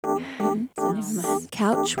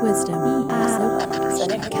Couch Wisdom.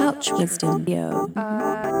 Couch Wisdom.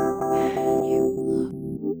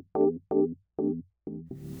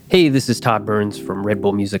 Hey, this is Todd Burns from Red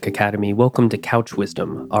Bull Music Academy. Welcome to Couch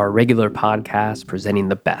Wisdom, our regular podcast presenting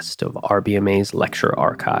the best of RBMA's lecture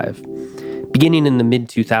archive. Beginning in the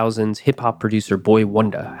mid-2000s, hip-hop producer Boy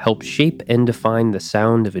Wonder helped shape and define the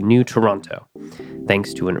sound of a new Toronto,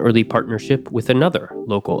 thanks to an early partnership with another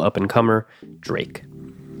local up-and-comer, Drake.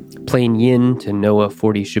 Playing yin to Noah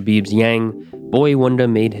 40 Shabib's Yang, Boy Wonder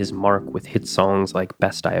made his mark with hit songs like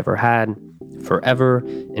Best I Ever Had, Forever,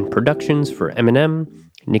 and productions for Eminem,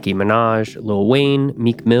 Nicki Minaj, Lil Wayne,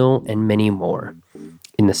 Meek Mill, and many more.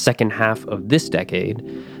 In the second half of this decade,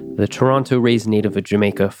 the Toronto-raised native of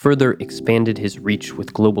Jamaica further expanded his reach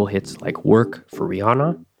with global hits like Work for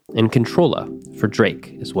Rihanna and Controlla for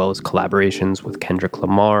Drake, as well as collaborations with Kendrick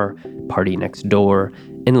Lamar, Party Next Door,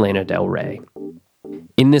 and Lana Del Rey.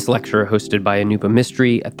 In this lecture, hosted by Anupa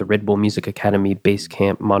Mystery at the Red Bull Music Academy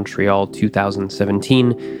Basecamp Montreal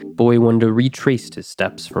 2017, Boy Wonder retraced his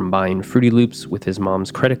steps from buying Fruity Loops with his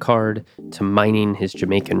mom's credit card to mining his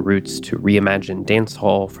Jamaican roots to reimagine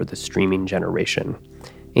dancehall for the streaming generation,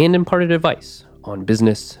 and imparted advice on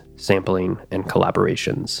business, sampling, and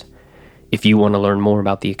collaborations. If you want to learn more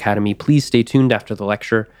about the Academy, please stay tuned after the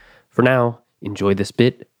lecture. For now, enjoy this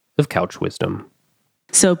bit of Couch Wisdom.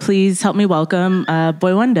 So please help me welcome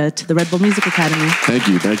Boy Wonder to the Red Bull Music Academy. Thank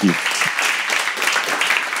you.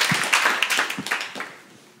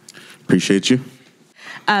 Appreciate you.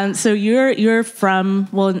 So you're from,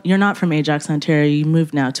 well, you're not from Ajax, Ontario. You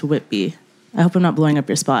moved now to Whitby. I hope I'm not blowing up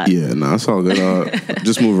your spot. Yeah, no, it's all good.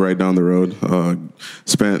 Just moved right down the road.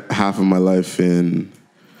 Spent half of my life in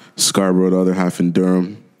Scarborough, the other half in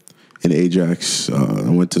Durham, in Ajax. I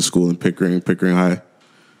went to school in Pickering High.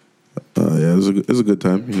 Yeah, it was a good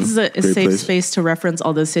time. You know, this is a safe space to reference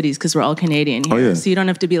all those cities because we're all Canadian here. Oh, yeah. So you don't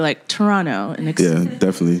have to be like Toronto. Yeah,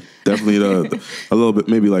 definitely. A little bit,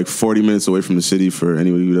 maybe like 40 minutes away from the city for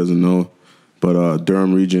anybody who doesn't know. But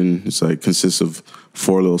Durham region, consists of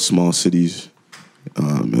 4 little small cities.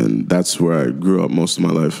 And that's where I grew up most of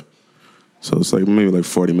my life. So it's maybe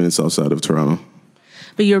 40 minutes outside of Toronto.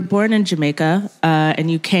 But you were born in Jamaica,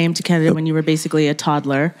 and you came to Canada when you were basically a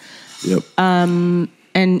toddler. Yep.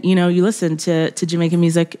 And you listened to Jamaican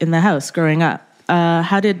music in the house growing up.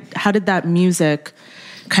 How did that music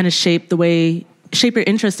kind of shape your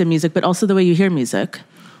interest in music, but also the way you hear music?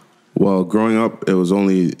 Well, growing up, it was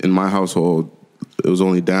only in my household. It was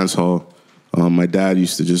only dancehall. My dad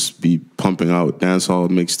used to just be pumping out dancehall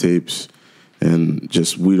mixtapes, and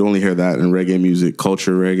we'd only hear that in reggae music,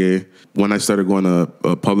 culture reggae. When I started going to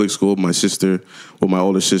public school, my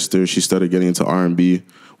older sister, she started getting into R&B,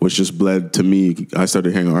 which just bled to me. I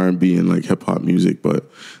started hearing R&B and hip hop music, but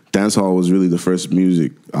dancehall was really the first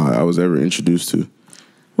music I was ever introduced to.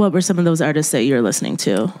 What were some of those artists that you're listening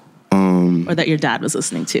to, or that your dad was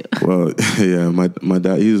listening to? Well, yeah, my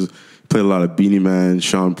dad, he played a lot of Beanie Man,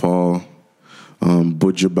 Sean Paul,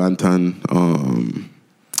 Buju Banton,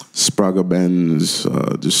 Sprague Benz.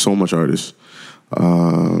 There's so much artists.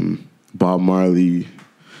 Bob Marley,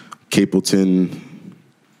 Capleton.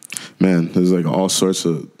 Man, there's all sorts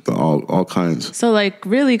of all kinds. So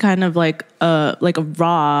really kind of like a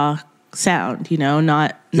raw sound,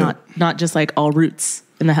 not just all roots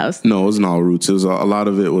in the house. No, it wasn't all roots. It was a lot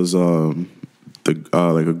of it was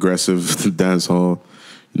aggressive dance hall,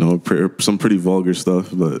 some pretty vulgar stuff,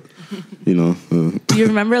 but Do you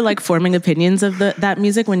remember forming opinions of that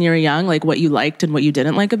music when you were young, what you liked and what you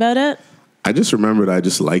didn't like about it? I just remembered I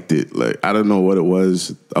just liked it. I don't know what it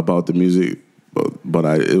was about the music, but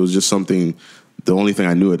it was just something, the only thing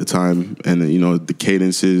I knew at the time. And the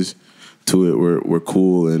cadences to it were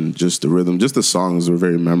cool, and just the rhythm, just the songs were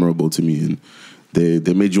very memorable to me, and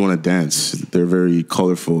they made you want to dance. They're very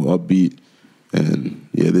colorful, upbeat, and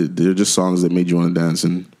yeah, they're just songs that made you want to dance,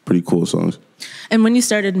 and pretty cool songs. And when you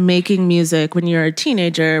started making music when you were a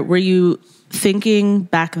teenager, were you thinking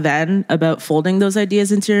back then about folding those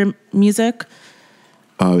ideas into your music?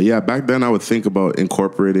 Yeah, back then I would think about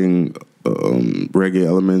incorporating reggae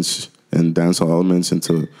elements and dancehall elements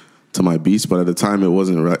into my beats, but at the time it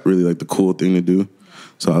wasn't really the cool thing to do.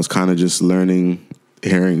 So I was kind of just learning,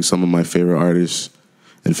 hearing some of my favorite artists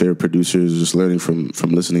and favorite producers, just learning from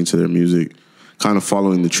listening to their music, kind of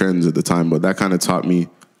following the trends at the time. But that kind of taught me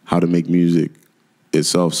how to make music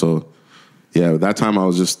itself. So yeah, at that time I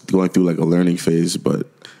was just going through a learning phase. But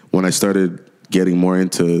when I started getting more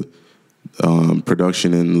into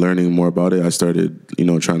production and learning more about it, I started,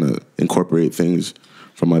 trying to incorporate things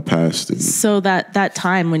from my past. So that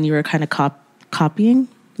time when you were kind of copying,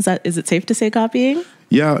 is it safe to say copying?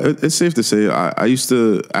 Yeah, it's safe to say I used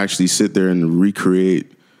to actually sit there and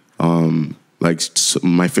recreate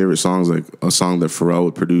my favorite songs, like a song that Pharrell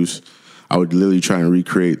would produce. I would literally try and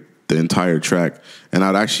recreate the entire track, and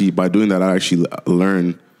by doing that, I'd actually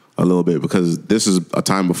learn a little bit, because this is a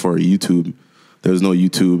time before YouTube. There's no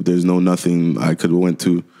YouTube. There's no nothing I could have went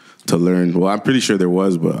to learn. Well, I'm pretty sure there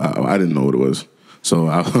was, but I didn't know what it was. So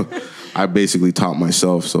I basically taught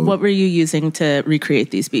myself. So what were you using to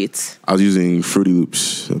recreate these beats? I was using Fruity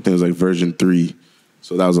Loops. I think it was like version 3.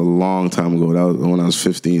 So that was a long time ago. That was when I was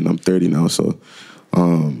 15. I'm 30 now. So,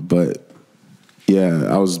 but yeah,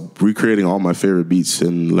 I was recreating all my favorite beats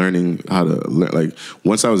and learning how to like.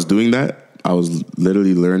 Once I was doing that, I was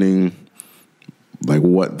literally learning like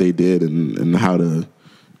what they did and how to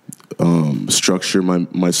structure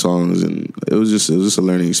my songs, and it was just a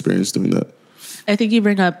learning experience doing that. I think you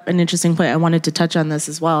bring up an interesting point. I wanted to touch on this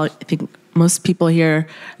as well. I think most people here are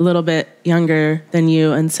a little bit younger than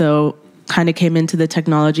you, and so kind of came into the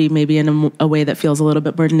technology maybe in a way that feels a little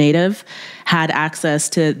bit more native, had access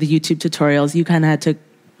to the YouTube tutorials. You kind of had to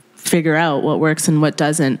figure out what works and what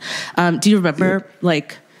doesn't. Do you remember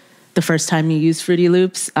like the first time you used Fruity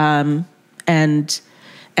Loops and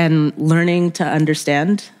learning to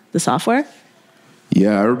understand the software?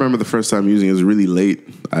 Yeah, I remember the first time using it. It was really late.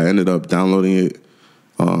 I ended up downloading it,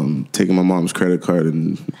 taking my mom's credit card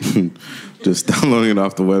and just downloading it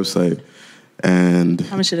off the website. And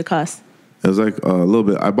how much did it cost? It was like a little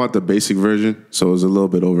bit. I bought the basic version, so it was a little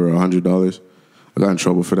bit over $100. I got in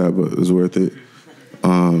trouble for that, but it was worth it.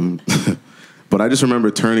 But I just remember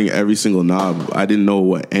turning every single knob. I didn't know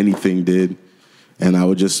what anything did, and I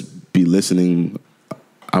would just be listening.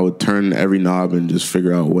 I would turn every knob and just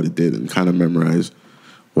figure out what it did and kind of memorize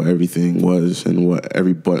what everything was and what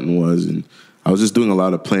every button was. And I was just doing a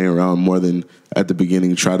lot of playing around more than at the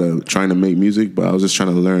beginning trying to make music, but I was just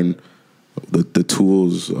trying to learn the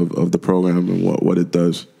tools of the program and what it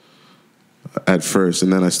does at first.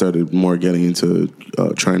 And then I started more getting into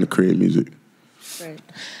trying to create music.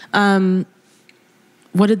 Right.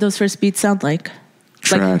 What did those first beats sound like?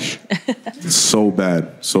 Trash. So bad.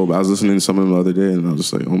 I was listening to some of them the other day, and I was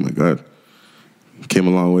just like, oh my God. Came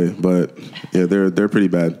a long way. But yeah, they're pretty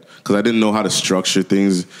bad. Because I didn't know how to structure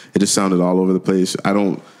things. It just sounded all over the place. I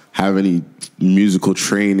don't have any musical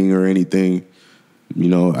training or anything. You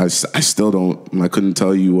know, I still don't. I couldn't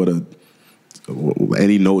tell you what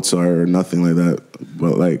any notes are or nothing like that.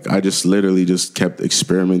 But like, I just literally just kept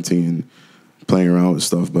experimenting and playing around with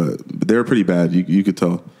stuff. But they were pretty bad. You could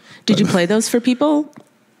tell. Did you play those for people?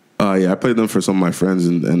 Yeah, I played them for some of my friends,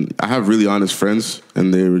 and I have really honest friends,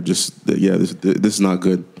 and they were just, yeah, this is not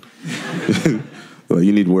good. Well,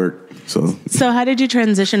 you need work. So how did you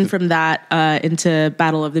transition from that into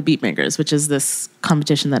Battle of the Beatmakers, which is this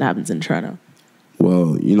competition that happens in Toronto?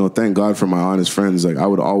 Well, you know, thank God for my honest friends. Like, I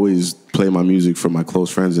would always play my music for my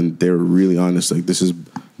close friends, and they were really honest. Like, this is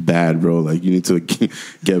bad, bro. Like, you need to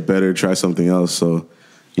get better, try something else. So,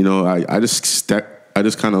 you know, I just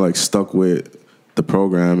kind of like stuck with the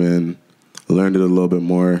program and learned it a little bit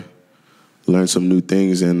more, learned some new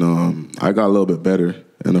things, and I got a little bit better.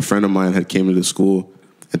 And a friend of mine had came to the school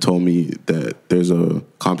and told me that there's a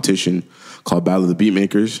competition called Battle of the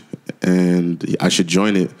Beatmakers, and I should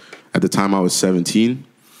join it. At the time, I was 17,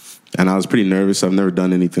 and I was pretty nervous. I've never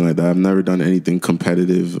done anything like that. I've never done anything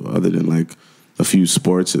competitive other than like a few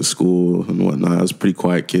sports at school and whatnot. I was a pretty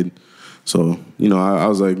quiet kid. So, you know, I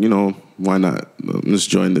was like, you know, why not? Let's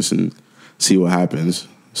join this and see what happens.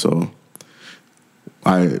 So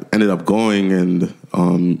I ended up going, and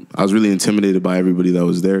I was really intimidated by everybody that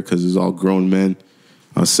was there because it was all grown men.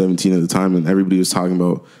 I was 17 at the time, and everybody was talking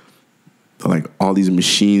about like all these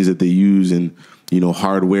machines that they use and, you know,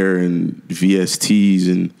 hardware and VSTs,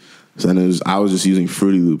 and I was just using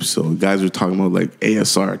Fruity Loops. So guys were talking about like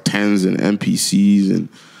ASR 10s and MPCs, and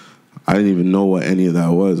I didn't even know what any of that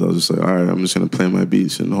was. I was just like, all right, I'm just gonna play my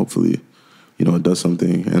beats and hopefully, you know, it does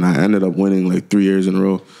something. And I ended up winning like 3 years in a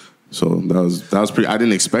row. So that was pretty. I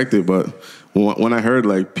didn't expect it, but when I heard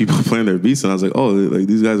like people playing their beats, and I was like, oh, like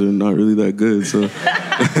these guys are not really that good.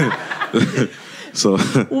 So,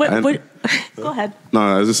 Go ahead. No,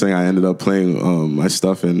 I was just saying I ended up playing my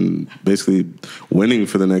stuff and basically winning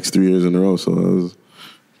for the next 3 years in a row. So I was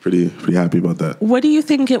pretty happy about that. What do you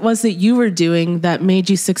think it was that you were doing that made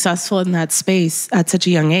you successful in that space at such a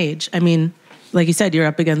young age? I mean, like you said, you're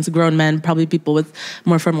up against grown men, probably people with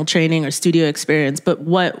more formal training or studio experience. But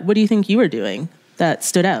what do you think you were doing that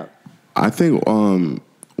stood out? I think,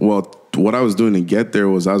 what I was doing to get there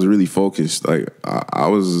was I was really focused. Like I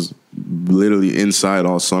was literally inside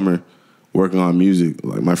all summer working on music.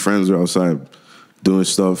 Like my friends were outside doing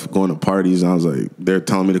stuff, going to parties. And I was like, they're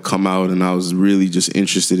telling me to come out, and I was really just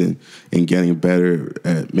interested in getting better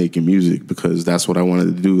at making music because that's what I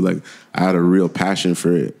wanted to do. Like, I had a real passion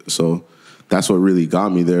for it. So that's what really got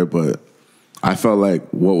me there. But I felt like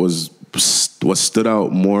what stood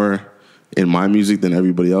out more in my music than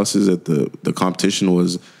everybody else's at the competition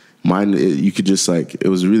was mine. You could just like, it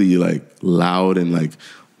was really like loud, and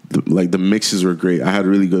like the mixes were great. I had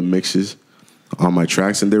really good mixes on my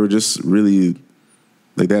tracks, and they were just really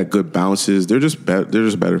like, they had good bounces. They're just better.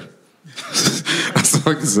 That's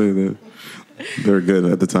all I can say. That they were good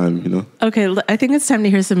at the time, you know. Okay, I think it's time to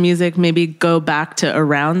hear some music. Maybe go back to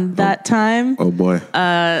around that time. Oh boy.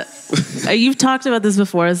 You've talked about this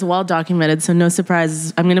before. It's well documented, so no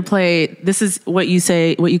surprises. I'm going to play. This is what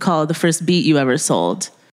you call the first beat you ever sold.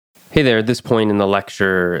 Hey there, at this point in the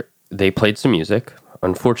lecture, they played some music.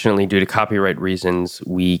 Unfortunately, due to copyright reasons,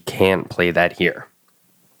 we can't play that here.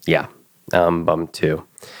 Yeah, I'm bummed too.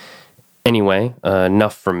 Anyway,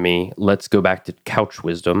 enough from me. Let's go back to Couch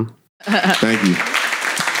Wisdom. Thank you.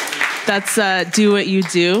 That's Do What You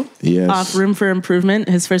Do. Yes. Off Room for Improvement,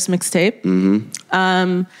 his first mixtape. Mm-hmm.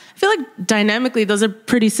 I feel like dynamically those are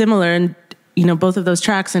pretty similar, and both of those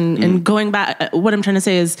tracks and going back, what I'm trying to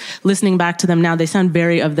say is listening back to them now, they sound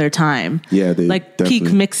very of their time. Yeah, they like definitely. Peak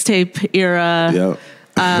mixtape era. Yep.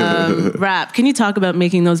 Rap. Can you talk about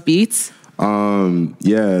making those beats?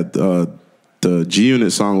 The G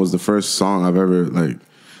Unit song was the first song I've ever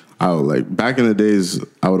back in the days,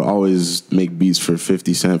 I would always make beats for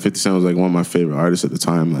 50 Cent. 50 Cent was like one of my favorite artists at the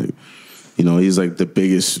time. Like, he's like the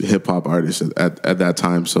biggest hip hop artist at that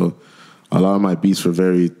time. So a lot of my beats were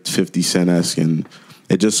very 50 Cent-esque, and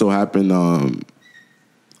it just so happened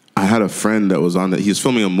I had a friend that was on that. He was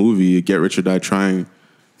filming a movie, Get Rich or Die Trying,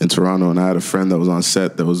 in Toronto, and I had a friend that was on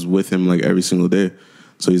set that was with him like every single day.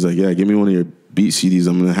 So he's like, yeah, give me one of your beat CDs.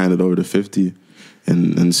 I'm going to hand it over to 50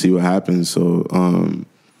 and see what happens. So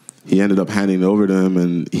he ended up handing it over to him,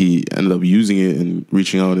 and he ended up using it and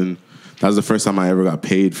reaching out. And that was the first time I ever got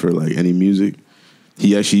paid for like any music.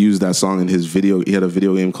 He actually used that song in his video. He had a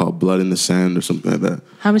video game called Blood in the Sand or something like that.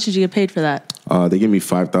 How much did you get paid for that? They gave me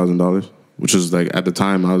 $5,000, which was like, at the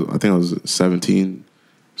time, I think I was 17.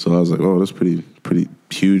 So I was like, oh, that's pretty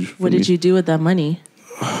huge. What did you do with that money?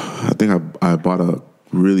 I think I bought a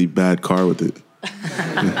really bad car with it.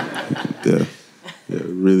 Yeah,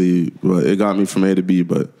 really. Well, it got me from A to B,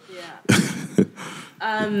 but.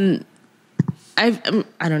 I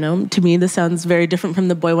don't know. To me, this sounds very different from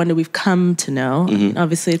the Boi-1da we've come to know. Mm-hmm.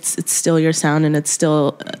 Obviously, it's still your sound, and it's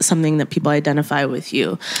still something that people identify with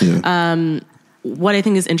you. Yeah. What I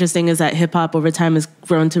think is interesting is that hip hop over time has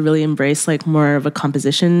grown to really embrace like more of a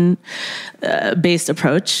composition based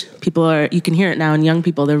approach. You can hear it now in young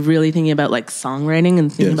people. They're really thinking about like songwriting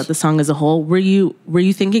and thinking about the song as a whole. Were you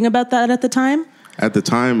thinking about that at the time? At the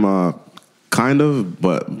time, kind of,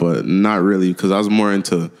 but not really, because I was more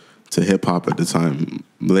into hip hop at the time.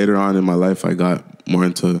 Later on in my life, I got more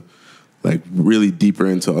into like really deeper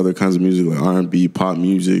into other kinds of music, like R&B, pop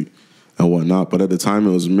music, and whatnot. But at the time,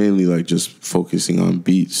 it was mainly like just focusing on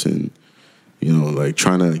beats and like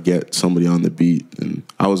trying to get somebody on the beat. And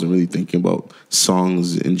I wasn't really thinking about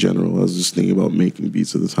songs in general. I was just thinking about making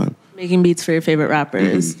beats at the time. Making beats for your favorite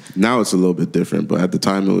rappers. Mm-hmm. Now it's a little bit different, but at the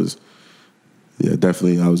time it was. Yeah,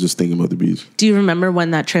 definitely. I was just thinking about the beats. Do you remember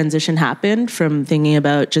when that transition happened from thinking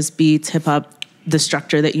about just beats, hip hop, the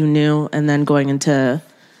structure that you knew, and then going into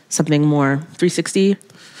something more 360?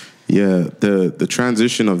 Yeah, the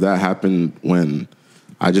transition of that happened when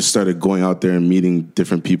I just started going out there and meeting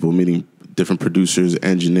different people, meeting different producers,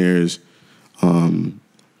 engineers,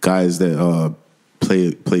 guys that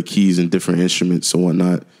play keys and different instruments and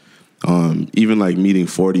whatnot. Even like meeting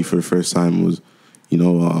 40 for the first time was,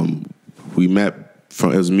 we met it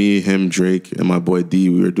was me, him, Drake, and my boy D.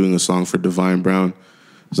 We were doing a song for Divine Brown.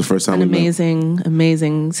 It was the first time we met.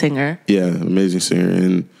 Amazing singer. Yeah, amazing singer.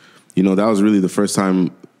 And, that was really the first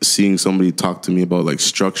time seeing somebody talk to me about like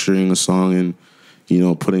structuring a song and,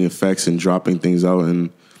 putting effects and dropping things out. And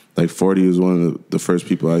like 40 was one of the first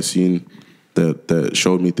people I seen that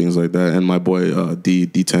showed me things like that. And my boy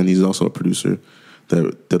D10, he's also a producer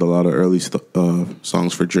that did a lot of early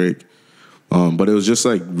songs for Drake. But it was just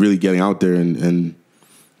like really getting out there and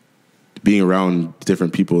being around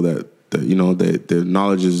different people that their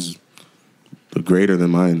knowledge is greater than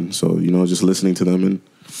mine. So, just listening to them and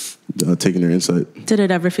taking their insight. Did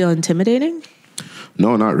it ever feel intimidating?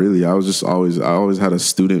 No, not really. I always had a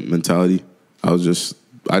student mentality. I just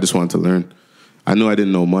wanted to learn. I knew I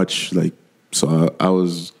didn't know much, so I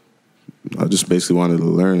just basically wanted to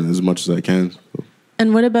learn as much as I can. So.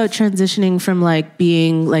 And what about transitioning from like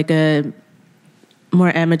being like a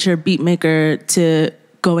more amateur beat maker to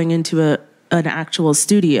going into an actual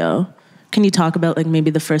studio. Can you talk about like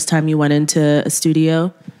maybe the first time you went into a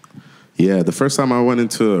studio? Yeah, the first time I went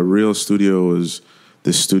into a real studio was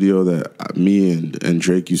the studio that me and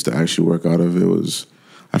Drake used to actually work out of. It was,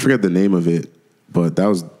 I forget the name of it, but that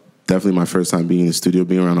was definitely my first time being in the studio,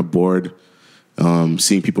 being around a board,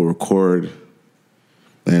 seeing people record.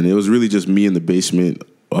 And it was really just me in the basement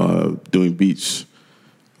doing beats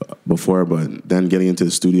before, but then getting into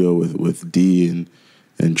the studio with D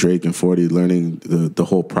and Drake and 40, learning the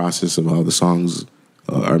whole process of how the songs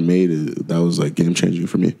are made, that was like game changing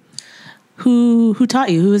for me. Who taught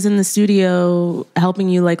you? Who was in the studio helping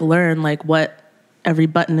you like learn like what every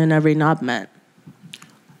button and every knob meant?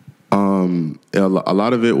 A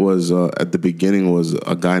lot of it was at the beginning was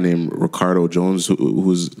a guy named Ricardo Jones, who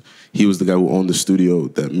was the guy who owned the studio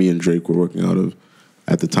that me and Drake were working out of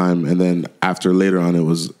at the time. And then later on, it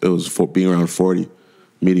was for being around 40,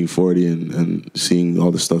 meeting 40 and seeing all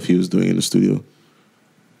the stuff he was doing in the studio.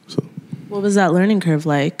 So, what was that learning curve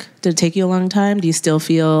like? Did it take you a long time? Do you still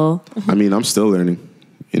feel? I mean, I'm still learning.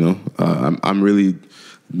 You know, I'm really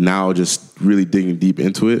now just really digging deep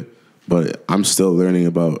into it, but I'm still learning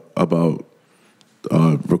about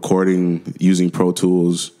recording using Pro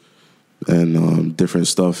Tools and different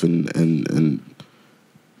stuff and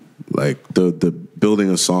like the building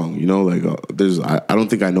a song, you know, like I don't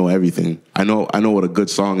think I know everything. I know what a good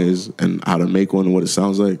song is and how to make one and what it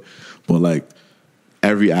sounds like, but like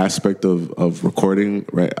every aspect of recording,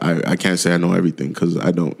 right? I can't say I know everything because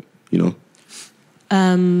I don't, you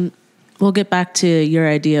know. We'll get back to your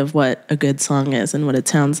idea of what a good song is and what it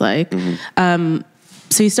sounds like. Mm-hmm.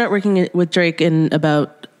 So you start working with Drake in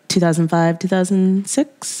about 2005,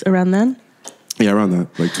 2006, around then? Yeah, around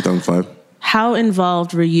that, like 2005. How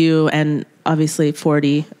involved were you, and obviously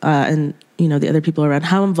 40 and you know the other people around,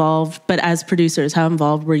 how involved, but as producers, how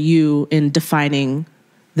involved were you in defining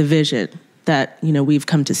the vision that, you know, we've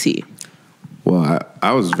come to see? Well,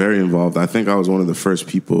 I was very involved. I think I was one of the first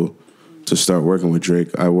people to start working with Drake.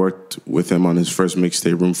 I worked with him on his first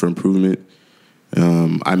mixtape, Room for Improvement.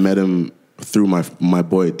 I met him through my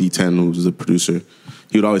boy D10, who was the producer.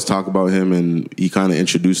 He would always talk about him, and he kind of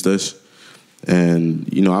introduced us.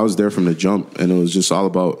 And, you know, I was there from the jump, and it was just all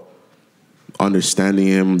about understanding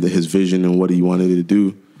him, his vision, and what he wanted to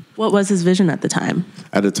do. What was his vision at the time?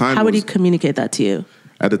 At the time, how would he communicate that to you?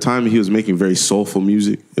 At the time, he was making very soulful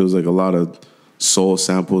music. It was like a lot of soul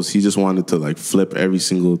samples. He just wanted to like flip every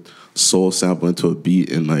single soul sample into a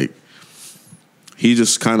beat, and like he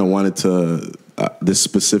just kind of wanted to this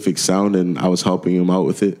specific sound, and I was helping him out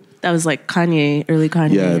with it. That was like Kanye, early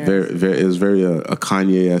Kanye. Yeah, very. It was very a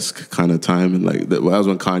Kanye-esque kind of time, and like that was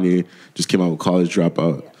when Kanye just came out with College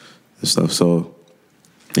Dropout and stuff. So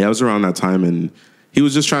yeah, it was around that time, and he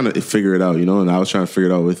was just trying to figure it out, you know, and I was trying to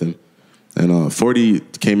figure it out with him. And 40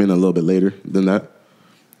 came in a little bit later than that.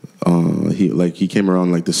 He came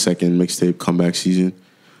around like the second mixtape comeback season,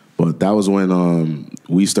 but that was when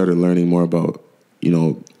we started learning more about, you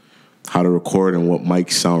know, how to record and what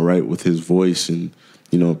mics sound right with his voice and,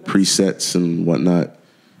 you know, presets and whatnot.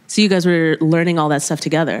 So you guys were learning all that stuff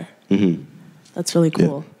together. Mm-hmm. That's really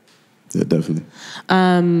cool. Yeah, definitely.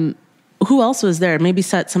 Who else was there? Maybe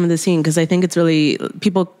set some of the scene, because I think it's really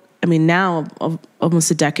people. I mean, now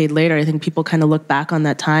almost a decade later, I think people kind of look back on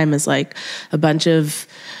that time as like a bunch of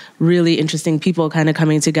really interesting people kind of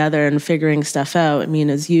coming together and figuring stuff out. I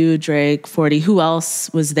mean, as you, Drake, 40, who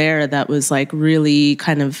else was there that was like really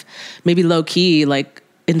kind of maybe low key, like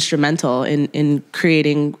instrumental in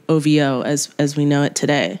creating OVO as we know it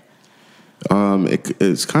today?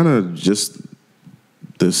 It's kind of just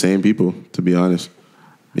the same people, to be honest.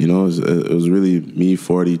 You know, it was really me,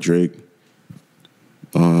 40, Drake,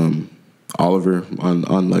 Oliver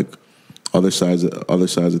on like other sides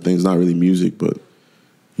of things. Not really music, but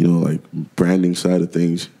you know, like branding side of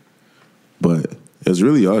things. But it was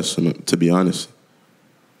really us, to be honest.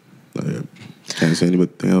 I can't say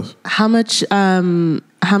anything else. How much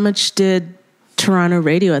did Toronto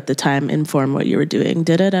radio at the time inform what you were doing?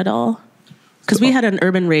 Did it at all? Because we had an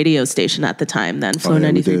urban radio station at the time then, Flow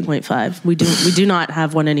 93.5. We do not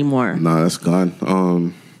have one anymore. Nah, that's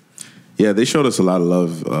gone. Yeah, they showed us a lot of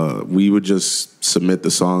love. We would just submit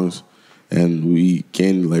the songs, and we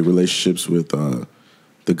gained like relationships with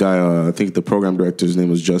the guy. I think the program director's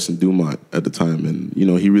name was Justin Dumont at the time, and you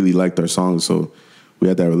know he really liked our songs, so we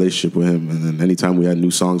had that relationship with him. And then anytime we had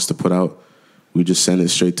new songs to put out, we just send it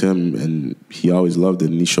straight to him, and he always loved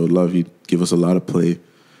it, and he showed love. He'd give us a lot of play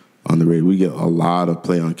on the radio. We get a lot of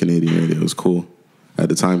play on Canadian radio. It was cool at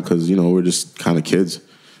the time because, you know, we're just kind of kids.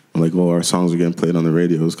 We're like, well, our songs are getting played on the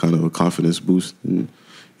radio. It was kind of a confidence boost and,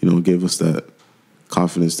 you know, gave us that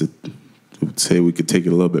confidence to say we could take it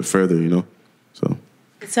a little bit further, you know? So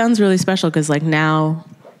It sounds really special because like now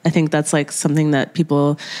I think that's like something that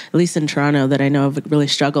people, at least in Toronto, that I know of really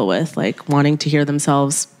struggle with, like wanting to hear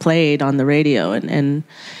themselves played on the radio and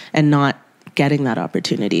not getting that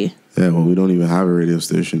opportunity. yeah, well, we don't even have a radio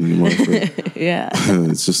station anymore. Yeah.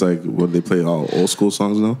 It's just like, what, they play all old school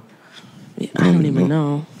songs now? I don't even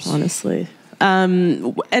know, honestly.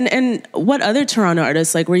 And what other Toronto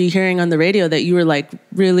artists like were you hearing on the radio that you were like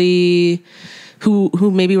really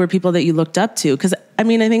who maybe were people that you looked up to? Because I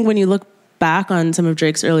mean, I think when you look back on some of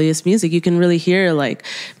Drake's earliest music, you can really hear like,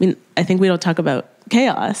 I mean, I think we don't talk about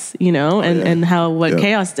Chaos, you know, and how what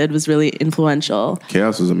Chaos did was really influential.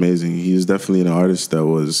 Chaos was amazing. He was definitely an artist that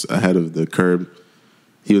was ahead of the curve.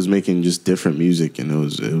 He was making just different music, and it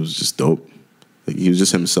was just dope. Like, he was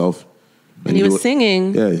just himself. And he was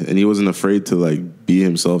singing. Yeah, and he wasn't afraid to like be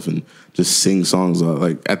himself and just sing songs.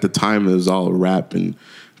 Like at the time, it was all rap and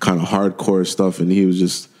kind of hardcore stuff, and he was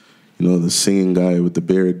just, you know, the singing guy with the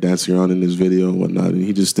beard dancing around in his video and whatnot, and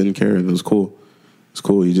he just didn't care, and it was cool. It's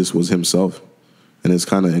cool. He just was himself, and it's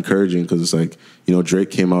kind of encouraging because it's like, you know, Drake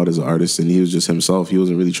came out as an artist and he was just himself. He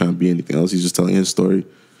wasn't really trying to be anything else. He's just telling his story,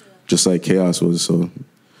 just like Chaos was. So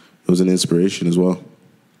it was an inspiration as well.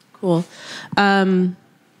 Cool.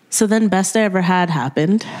 So then Best I Ever Had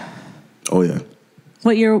happened. Oh yeah.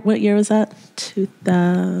 What year was that?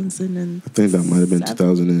 2000. I think that might have been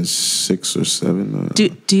 2006 or 7.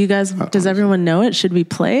 Do you guys? Does everyone know it? Should we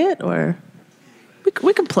play it or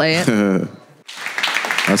we could play it?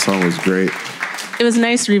 That song was great. It was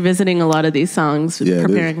nice revisiting a lot of these songs,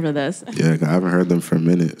 preparing for this. Yeah, I haven't heard them for a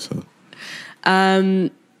minute. So,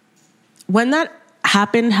 when that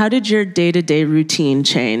happened, how did your day-to-day routine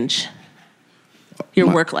change?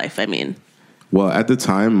 Your work life, I mean. Well, at the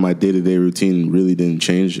time, my day-to-day routine really didn't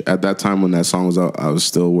change. At that time when that song was out, I was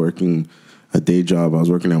still working a day job. I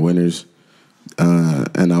was working at Winners,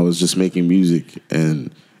 and I was just making music.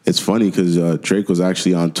 And it's funny because Drake was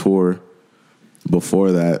actually on tour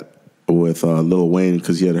before that with Lil Wayne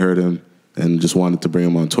because he had heard him and just wanted to bring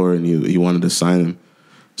him on tour, and he wanted to sign him.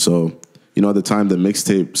 So, you know, at the time the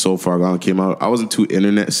mixtape So Far Gone came out, I wasn't too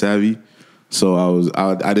internet savvy, so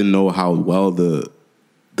I didn't know how well the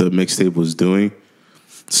mixtape was doing.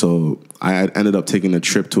 So I ended up taking a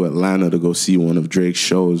trip to Atlanta to go see one of Drake's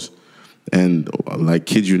shows. And like,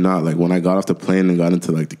 kid you not, like when I got off the plane and got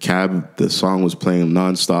into like the cab, the song was playing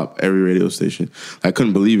nonstop, every radio station. I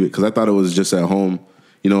couldn't believe it because I thought it was just at home.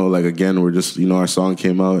 You know, like again, we're just, you know, our song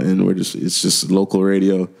came out and it's just local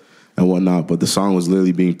radio and whatnot. But the song was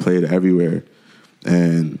literally being played everywhere.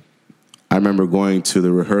 And I remember going to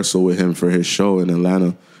the rehearsal with him for his show in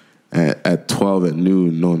Atlanta at 12 at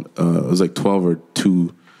noon. No, it was like 12 or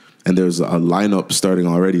 2. And there was a lineup starting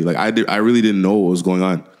already. Like I really didn't know what was going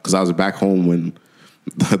on because I was back home when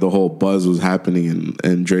the whole buzz was happening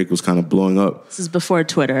and Drake was kind of blowing up. This is before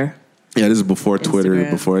Twitter. Yeah, this is before Twitter,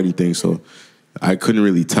 Instagram. before anything. So I couldn't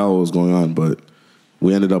really tell what was going on. But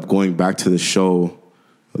we ended up going back to the show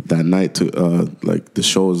that night. To like the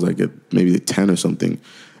show was like at maybe 10 or something,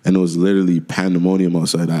 and it was literally pandemonium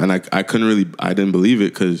outside. And I couldn't really, I didn't believe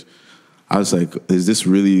it because I was like, is this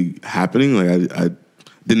really happening? Like I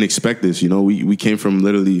didn't expect this, you know. We came from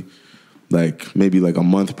literally like maybe like a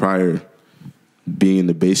month prior being in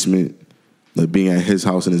the basement, like being at his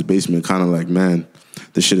house in his basement, kind of like, man,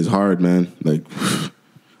 this shit is hard, man. Like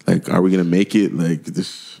are we gonna make it? Like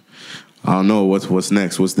this, I don't know what's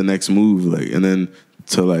next. What's the next move? Like, and then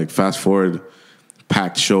to like fast forward,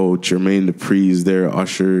 packed show, Jermaine Dupri's there,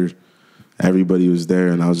 Usher, everybody was there,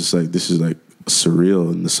 and I was just like, this is like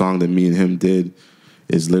surreal. And the song that me and him did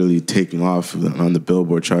is literally taking off on the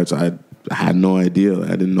Billboard charts. I had no idea.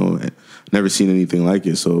 I didn't know. I'd never seen anything like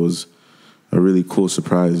it. So it was a really cool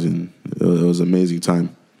surprise, and it was an amazing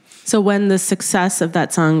time. So when the success of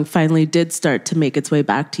that song finally did start to make its way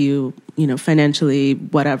back to you, you know, financially,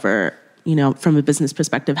 whatever, you know, from a business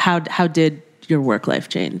perspective, how did your work life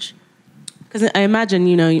change? Because I imagine,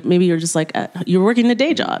 you know, maybe you're just like, you're working a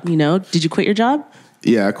day job, you know? Did you quit your job?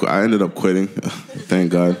 Yeah, I ended up quitting.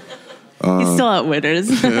 Thank God. He's still at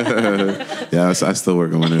Winners. Yeah, I still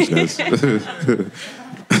work on Winners, guys.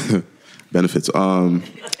 Benefits.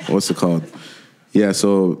 What's it called? Yeah,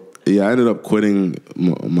 so yeah, I ended up quitting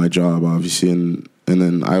my job, obviously, and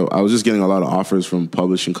then I was just getting a lot of offers from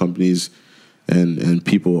publishing companies and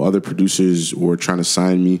people, other producers were trying to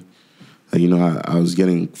sign me. Like, you know, I was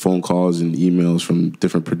getting phone calls and emails from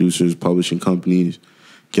different producers, publishing companies,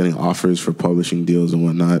 getting offers for publishing deals and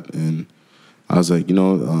whatnot. And I was like,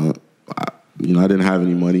 I didn't have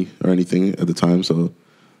any money or anything at the time, so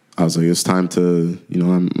I was like, it's time to,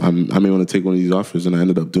 I may want to take one of these offers. And I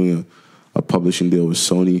ended up doing a a publishing deal with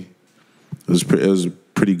Sony. It was a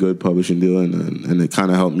pretty good publishing deal, and it kind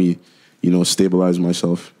of helped me, stabilize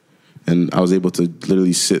myself. And I was able to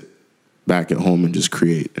literally sit back at home and just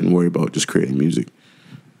create and worry about just creating music.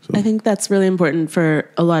 So. I think that's really important for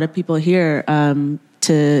a lot of people here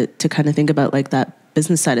to kind of think about like that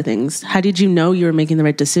business side of things. How did you know you were making the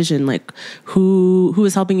right decision? Like, who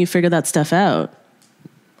was helping you figure that stuff out?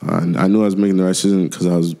 I knew I was making the right decision because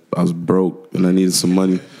I was broke and I needed some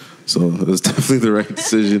money, so it was definitely the right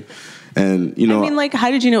decision. And how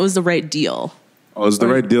did you know it was the right deal? Oh, it was the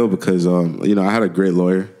right deal because I had a great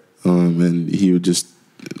lawyer, and he would just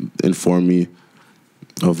inform me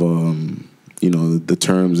of the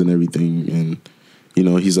terms and everything, and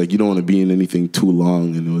he's like, you don't want to be in anything too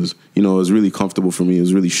long, and it was really comfortable for me. It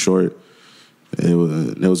was really short. It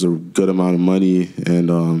was a good amount of money, and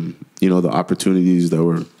the opportunities that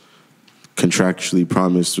were contractually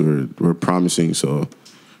promised were promising. So,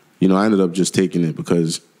 I ended up just taking it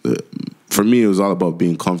because for me it was all about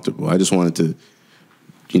being comfortable. I just wanted to,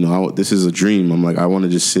 this is a dream. I'm like, I want to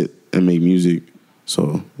just sit and make music.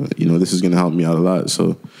 So, this is going to help me out a lot.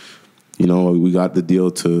 So, we got the deal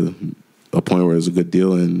to a point where it was a good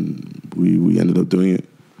deal, and we ended up doing it.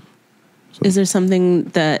 So. Is there something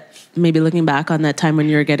that maybe looking back on that time when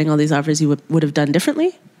you were getting all these offers you would have done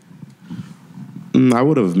differently? I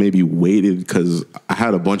would have maybe waited because I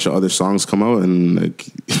had a bunch of other songs come out, and I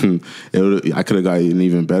could have got an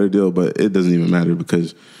even better deal, but it doesn't even matter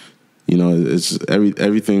because, it's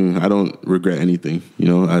everything. I don't regret anything.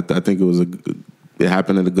 I think it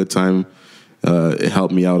happened at a good time. It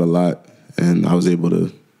helped me out a lot, and I was able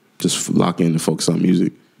to just lock in and focus on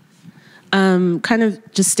music. Kind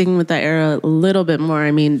of just sticking with that era a little bit more.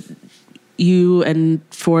 I mean, you and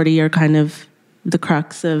 40 are kind of the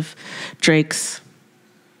crux of Drake's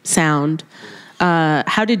sound.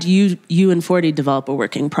 How did you and 40 develop a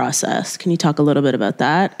working process? Can you talk a little bit about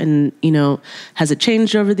that? And, has it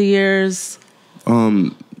changed over the years?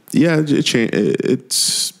 Yeah, it changed.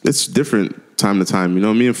 It's different time to time.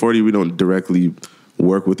 Me and 40, we don't directly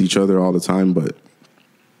work with each other all the time, but,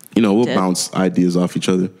 we'll bounce ideas off each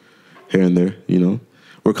other here and there,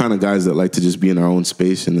 We're kind of guys that like to just be in our own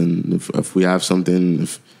space, and then if we have something,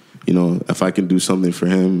 if I can do something for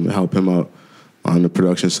him, help him out on the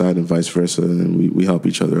production side and vice versa, and we help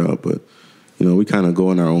each other out. But, we kind of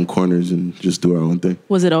go in our own corners and just do our own thing.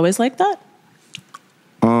 Was it always like that?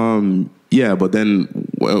 Yeah, but then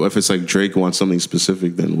if it's like Drake wants something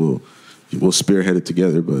specific, then we'll spearhead it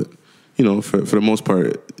together. But, for the most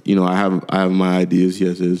part, I have my ideas.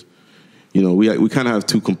 Yes, is. We kind of have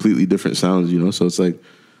two completely different sounds, so it's like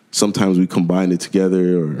sometimes we combine it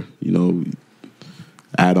together or,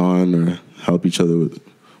 add on or help each other with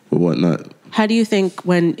whatnot. How do you think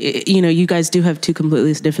when, you guys do have two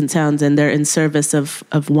completely different sounds and they're in service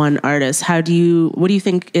of one artist, what do you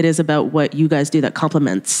think it is about what you guys do that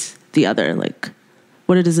complements the other? Like,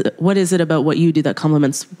 what is it about what you do that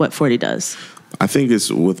complements what 40 does? I think it's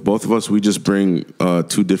with both of us, we just bring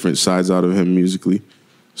two different sides out of him musically.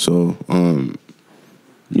 So, I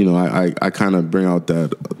kind of bring out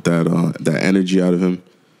that energy out of him.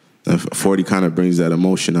 40 kind of brings that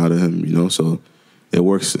emotion out of him, so it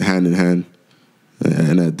works hand in hand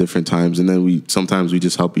and at different times. And then sometimes we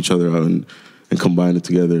just help each other out and combine it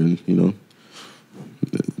together and,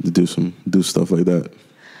 do stuff like that.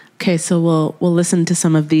 Okay, so we'll listen to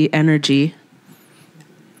some of the energy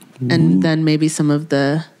and then maybe some of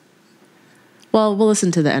the... Well, we'll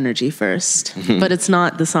listen to the energy first, but it's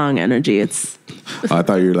not the song energy. It's. I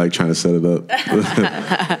thought you were trying to set it up.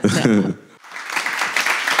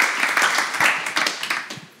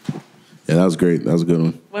 Yeah, that was great. That was a good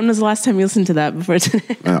one. When was the last time you listened to that before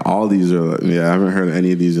today? All these are. I haven't heard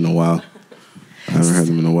any of these in a while. I haven't heard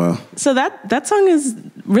them in a while. So that song is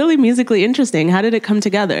really musically interesting. How did it come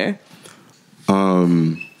together?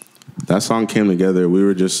 That song came together. We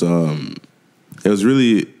were just. It was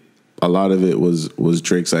really. A lot of it was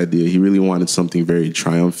Drake's idea. He really wanted something very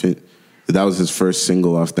triumphant. That was his first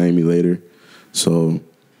single off Thank Me Later. So,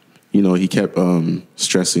 he kept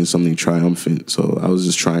stressing something triumphant. So I was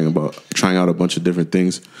just trying out a bunch of different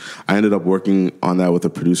things. I ended up working on that with a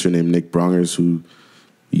producer named Nick Brongers, who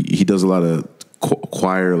he does a lot of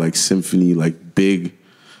choir, like symphony, like big.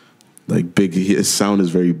 His sound is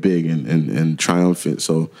very big and triumphant.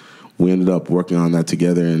 So we ended up working on that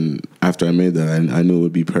together, and after I made that, I knew it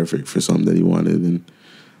would be perfect for something that he wanted. And,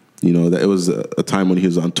 that it was a time when he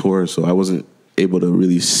was on tour, so I wasn't able to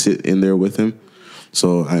really sit in there with him.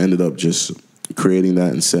 So I ended up just creating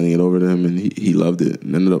that and sending it over to him, and he loved it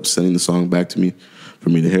and ended up sending the song back to me for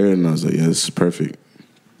me to hear it, and I was like, yeah, this is perfect.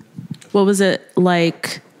 What was it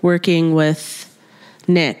like working with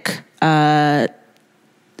Nick?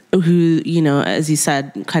 who, you know, as you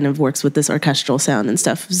said, kind of works with this orchestral sound and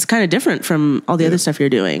stuff. It's kind of different from all the other stuff you're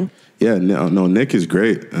doing. Yeah, no, Nick is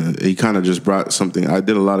great. He kind of just brought something. I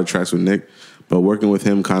did a lot of tracks with Nick, but working with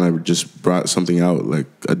him kind of just brought something out, like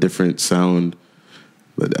a different sound.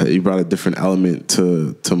 But he brought a different element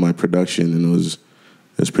to my production, and it was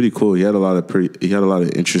pretty cool. He had a lot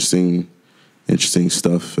of interesting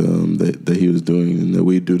stuff that he was doing and that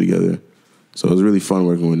we do together. So it was really fun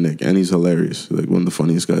working with Nick, and he's hilarious, like one of the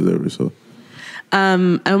funniest guys ever. So,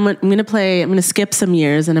 I'm gonna skip some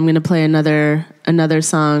years, and I'm gonna play another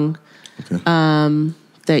song,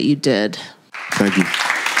 that you did. Thank you.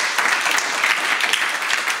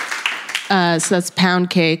 So that's Pound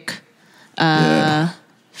Cake,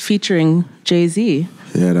 featuring Jay-Z.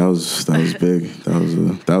 Yeah, that was big.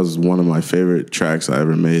 That was one of my favorite tracks I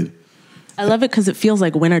ever made. I love it because it feels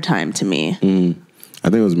like wintertime to me. I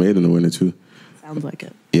think it was made in the winter too. Sounds like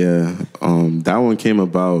it. Yeah, that one came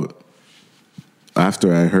about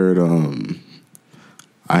after I heard.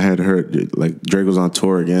 I had heard like Drake was on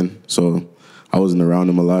tour again, so I wasn't around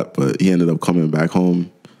him a lot. But he ended up coming back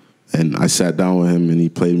home, and I sat down with him, and he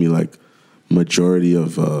played me like majority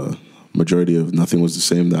of Nothing Was the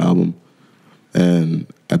Same, the album. And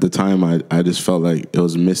at the time, I just felt like it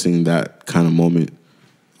was missing that kind of moment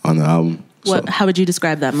on the album. How would you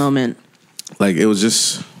describe that moment? Like, it was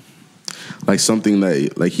just like something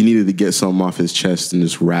that like he needed to get something off his chest and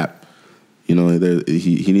just rap. You know,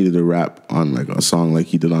 he needed to rap on like a song like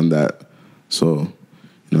he did on that. So,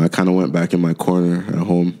 you know, I kind of went back in my corner at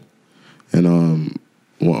home, and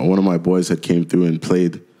one of my boys had came through and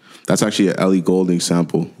played. That's actually an Ellie Goulding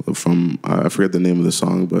sample from I forget the name of the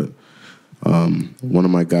song, but one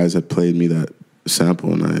of my guys had played me that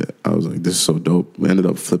sample, and I was like, this is so dope. We ended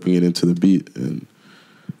up flipping it into the beat, and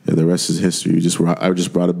yeah, the rest is history. I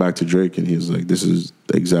just brought it back to Drake, and he was like, this is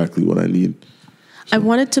exactly what I need. So. I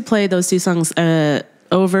wanted to play those two songs.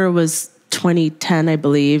 Over was 2010, I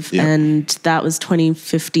believe, yep. and that was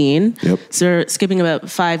 2015. Yep. So we're skipping about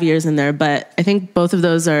 5 years in there, but I think both of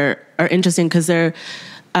those are interesting because they're,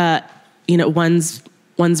 you know, one's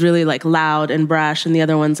really like loud and brash, and the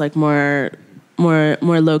other one's like more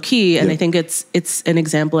low key. And I think it's an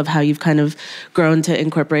example of how you've kind of grown to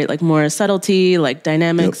incorporate like more subtlety, like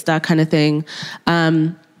dynamics, that kind of thing.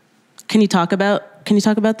 Can you talk about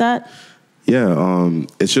that? Yeah,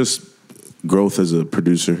 it's just growth as a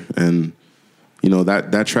producer, and you know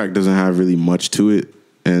that track doesn't have really much to it,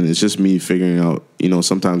 and it's just me figuring out. You know,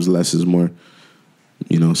 sometimes less is more.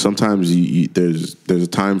 You know, sometimes there's a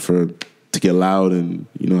time to get loud and,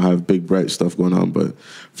 you know, have big bright stuff going on, but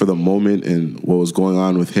for the moment and what was going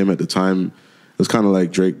on with him at the time, it was kind of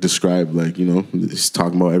like Drake described, like, you know, he's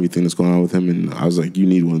talking about everything that's going on with him, and I was like, you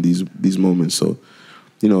need one of these moments. So,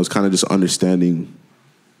 you know, it's kind of just understanding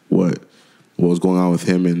what was going on with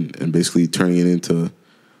him and basically turning it into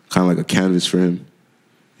kind of like a canvas for him,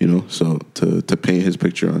 you know, so to paint his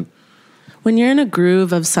picture on. When you're in a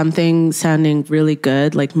groove of something sounding really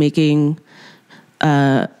good, like making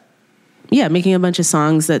a bunch of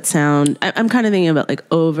songs that sound, I'm kind of thinking about like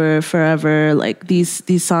Over, Forever, like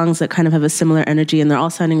these songs that kind of have a similar energy and they're all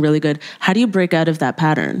sounding really good. How do you break out of that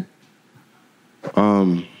pattern?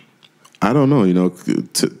 I don't know, you know,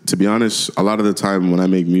 to be honest, a lot of the time when I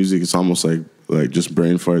make music, it's almost like just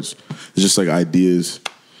brain farts. It's just like ideas,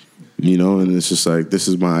 you know, and it's just like, this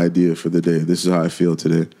is my idea for the day. This is how I feel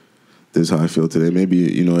today. This is how I feel today. Maybe,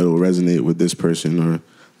 you know, it'll resonate with this person or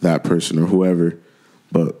that person or whoever.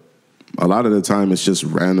 But a lot of the time it's just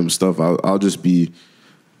random stuff. I'll just be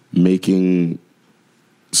making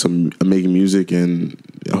music, and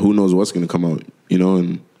who knows what's going to come out, you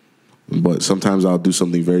know, but sometimes I'll do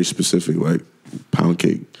something very specific like Pound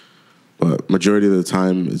Cake. But majority of the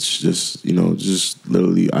time it's just, you know, just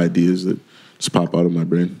literally ideas that just pop out of my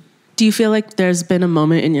brain. Do you feel like there's been a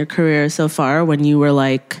moment in your career so far when you were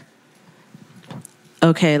like,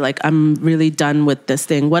 okay, like I'm really done with this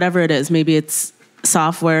thing, whatever it is, maybe it's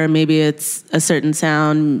software, maybe it's a certain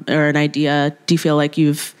sound or an idea. Do you feel like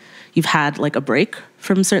you've had like a break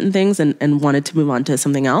from certain things and wanted to move on to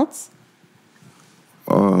something else?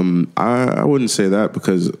 I wouldn't say that,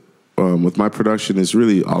 because with my production, it's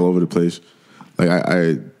really all over the place. Like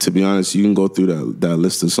I to be honest, you can go through that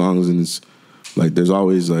list of songs, and it's like there's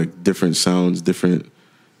always like different sounds, different,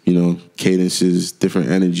 you know, cadences, different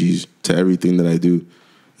energies to everything that I do.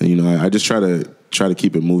 And, you know, I just try to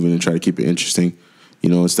keep it moving and try to keep it interesting, you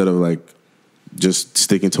know, instead of like just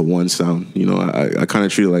sticking to one sound. You know, I kind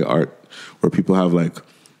of treat it like art, where people have like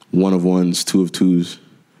one of ones, two of twos,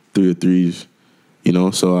 three of threes, you know.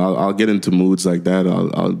 So I'll get into moods like that.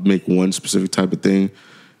 I'll make one specific type of thing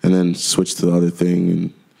and then switch to the other thing.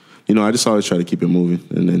 And I just always try to keep it moving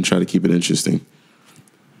and then try to keep it interesting.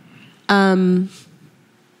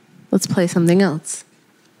 Let's play something else.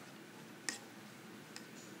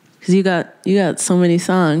 Because you got so many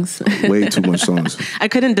songs. Way too much songs. I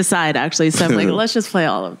couldn't decide, actually, so I'm like, let's just play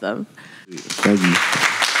all of them. Thank you.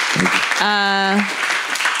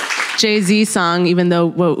 Jay-Z song, even though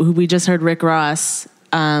we just heard Rick Ross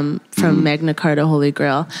from Magna Carta Holy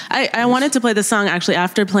Grail. I wanted to play the song actually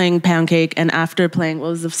after playing Pound Cake and after playing, what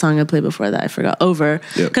was the song I played before that? I forgot. Over.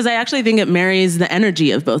 Because I actually think it marries the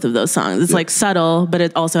energy of both of those songs. It's like subtle, but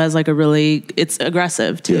it also has like it's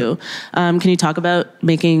aggressive too. Can you talk about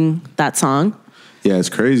making that song? Yeah, it's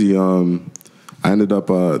crazy. I ended up,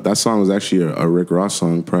 that song was actually a Rick Ross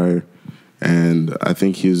song prior. And I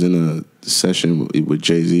think he was in a session with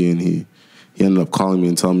Jay-Z, and he ended up calling me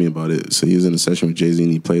and telling me about it. So he was in a session with Jay-Z,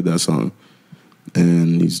 and he played that song.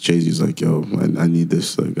 And Jay-Z's like, yo, I need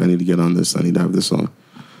this. Like, I need to get on this. I need to have this song.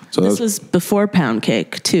 So this was before Pound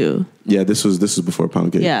Cake, too. Yeah, this was before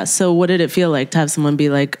Pound Cake. Yeah, so what did it feel like to have someone be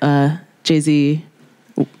like, Jay-Z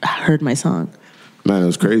heard my song? Man, it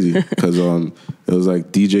was crazy because it was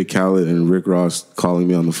like DJ Khaled and Rick Ross calling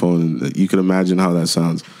me on the phone, and you can imagine how that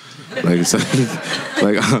sounds. Like, it's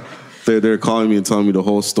like they're calling me and telling me the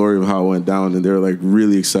whole story of how it went down, and they're like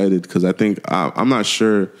really excited because I think I'm not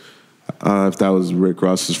sure if that was Rick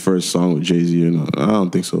Ross's first song with Jay-Z or not. I don't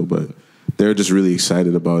think so, but they're just really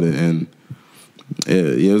excited about it, and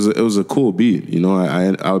it was a cool beat.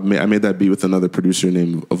 I made that beat with another producer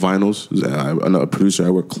named Vinyls, another producer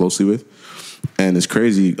I work closely with, and it's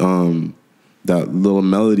crazy. That little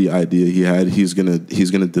melody idea he had, he's gonna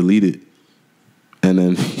delete it. And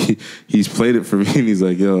then he's played it for me, and he's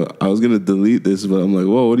like, "Yo, I was gonna delete this, but I'm like,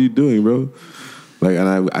 whoa, what are you doing, bro?" Like,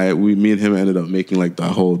 and me and him ended up making like the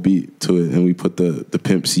whole beat to it, and we put the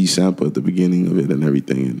Pimp C sample at the beginning of it and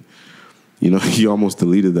everything, and he almost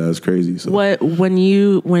deleted that. It's crazy. So when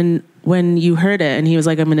you heard it and he was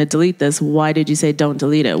like, "I'm gonna delete this," why did you say don't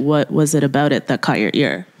delete it? What was it about it that caught your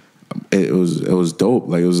ear? It was dope.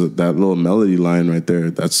 Like, it was that little melody line right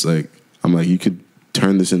there. That's like, I'm like, you could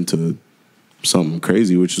turn this into something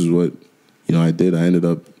crazy, which is what I did. I ended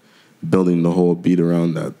up building the whole beat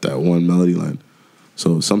around that one melody line.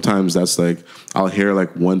 So sometimes that's like, I'll hear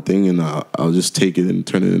like one thing and I'll just take it and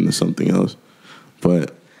turn it into something else.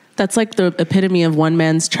 But that's like the epitome of one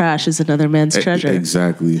man's trash is another man's treasure.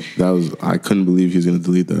 Exactly. I couldn't believe he was going to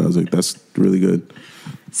delete that. I was like, that's really good.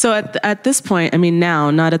 So at this point, I mean,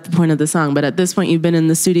 now, not at the point of the song, but at this point you've been in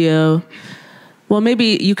the studio. Well,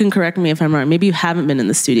 maybe you can correct me if I'm wrong. Maybe you haven't been in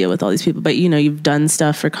the studio with all these people, but you've done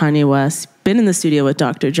stuff for Kanye West, been in the studio with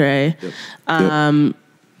Dr. Dre. Yep.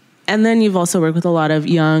 And then you've also worked with a lot of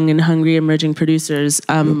young and hungry emerging producers.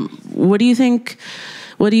 What do you think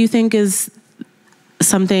is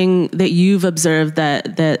something that you've observed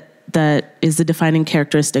that is the defining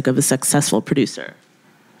characteristic of a successful producer?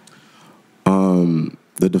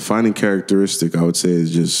 The defining characteristic, I would say,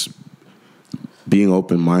 is just being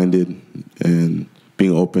open-minded and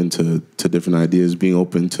being open to different ideas, being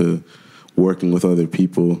open to working with other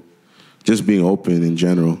people, just being open in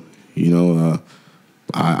general.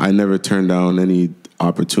 I never turned down any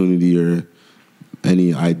opportunity or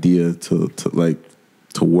any idea to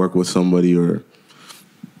work with somebody or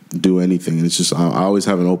do anything. And it's just, I always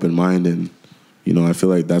have an open mind, and I feel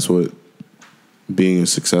like that's what being a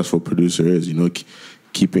successful producer is.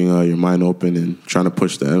 Keeping your mind open and trying to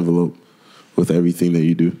push the envelope with everything that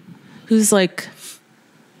you do. Who's like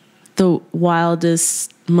the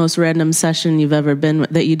wildest, most random session you've ever been with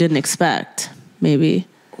that you didn't expect, maybe?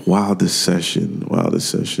 Wildest session.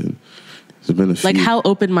 There's been a few. Like, how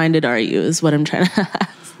open-minded are you is what I'm trying to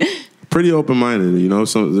ask. Pretty open-minded,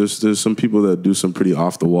 there's some people that do some pretty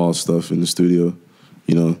off-the-wall stuff in the studio,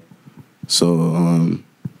 So,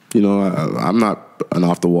 I'm not an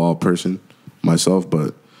off-the-wall person myself,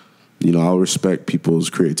 but, I'll respect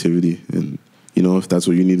people's creativity, and, if that's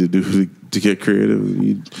what you need to do to get creative,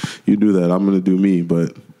 you do that. I'm going to do me,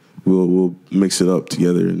 but we'll mix it up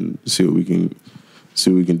together and see what we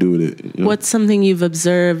can do with it. What's something you've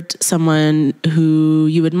observed, someone who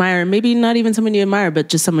you admire, maybe not even someone you admire, but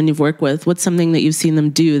just someone you've worked with? What's something that you've seen them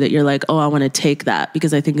do that you're like, oh, I want to take that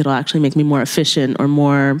because I think it'll actually make me more efficient or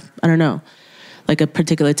more, I don't know, like a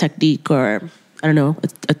particular technique or, I don't know,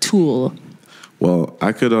 a tool? Well,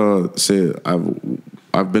 I could say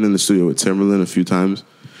I've been in the studio with Timberland a few times,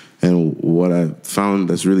 and what I found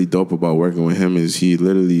that's really dope about working with him is he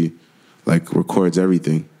literally records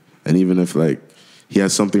everything, and even if he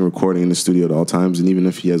has something recording in the studio at all times, and even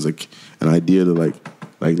if he has an idea to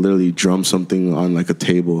literally drum something on a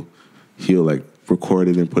table, he'll record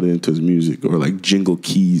it and put it into his music, or jingle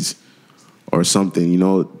keys, or something, you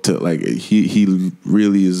know, to like he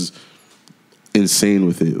really is insane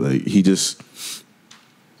with it. Like he just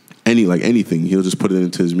anything, he'll just put it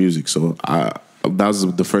into his music. So that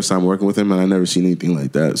was the first time working with him, and I never seen anything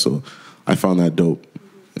like that. So I found that dope.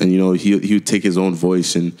 And you know, he would take his own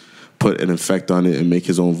voice and put an effect on it and make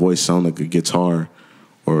his own voice sound like a guitar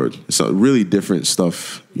or so really different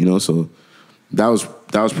stuff, you know. So that was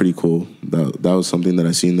pretty cool. That was something that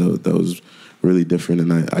I seen that was really different,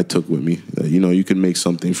 and I took with me. You know, you can make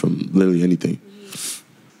something from literally anything.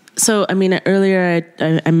 So, I mean, earlier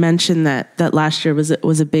I mentioned that last year was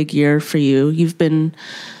a big year for you. You've been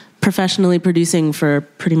professionally producing for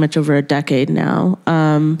pretty much over a decade now.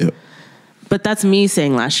 Yep. But that's me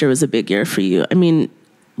saying last year was a big year for you. I mean,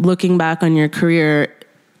 looking back on your career,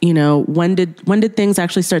 you know, when did things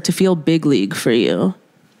actually start to feel big league for you?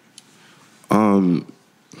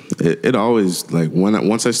 It always, like,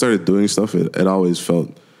 once I started doing stuff, it always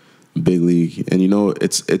felt big league. And you know,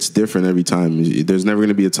 it's different every time. There's never going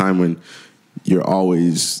to be a time when you're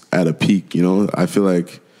always at a peak, you know. I feel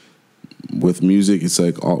like with music, it's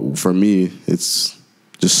like, for me, it's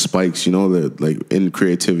just spikes, you know, that like in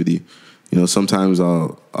creativity. You know, sometimes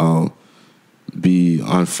I'll be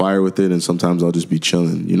on fire with it, and sometimes I'll just be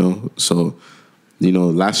chilling, you know. So, you know,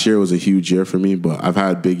 last year was a huge year for me, but I've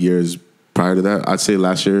had big years prior to that. I'd say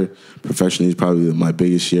last year professionally is probably my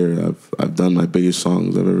biggest year. I've done my biggest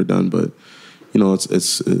songs I've ever done, but you know,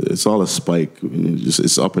 it's all a spike.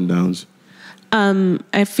 It's up and downs.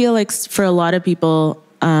 I feel like for a lot of people,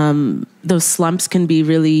 those slumps can be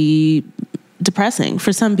really depressing.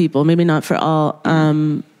 For some people, maybe not for all.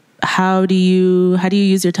 How do you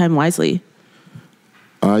use your time wisely?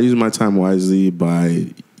 I use my time wisely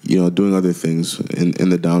by, you know, doing other things in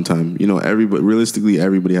the downtime. You know, realistically,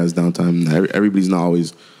 everybody has downtime. Everybody's not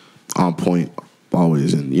always on point,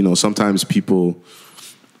 always. And, you know, sometimes people,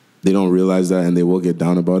 they don't realize that and they will get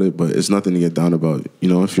down about it, but it's nothing to get down about. You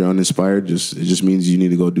know, if you're uninspired, it just means you need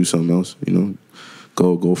to go do something else, you know.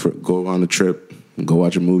 Go on a trip, go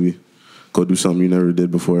watch a movie, go do something you never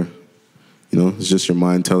did before. You know, it's just your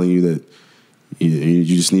mind telling you that you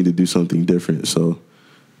just need to do something different. So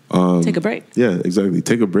take a break. Yeah, exactly.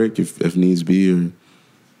 Take a break if needs be, or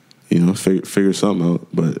you know, figure something out.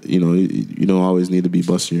 But you know, you don't always need to be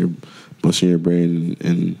busting your brain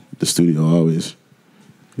in the studio always.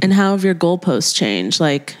 And how have your goalposts changed?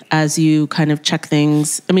 Like as you kind of check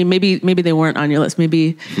things. I mean, maybe they weren't on your list.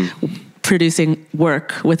 Maybe producing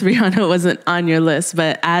work with Rihanna wasn't on your list.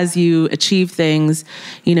 But as you achieve things,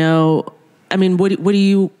 you know, I mean, what do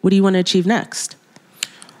you want to achieve next?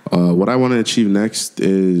 What I want to achieve next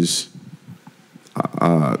is,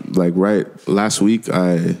 last week,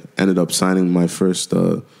 I ended up signing my first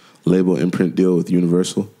label imprint deal with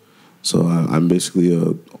Universal. So I'm basically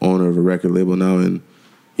a owner of a record label now, and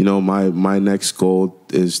you know, my next goal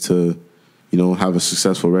is to, you know, have a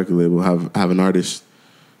successful record label, have an artist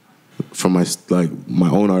from my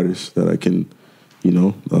own artist that I can, you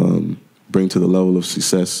know, bring to the level of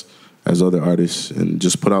success as other artists, and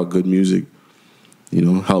just put out good music. You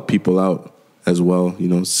know, help people out as well. You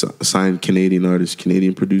know, sign Canadian artists,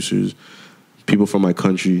 Canadian producers, people from my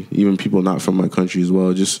country, even people not from my country as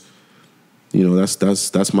well. Just, you know,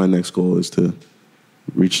 that's my next goal, is to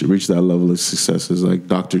reach that level of success as like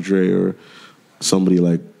Dr. Dre or somebody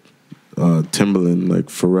like Timbaland, like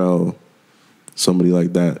Pharrell, somebody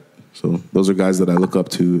like that. So those are guys that I look up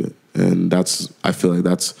to, and I feel like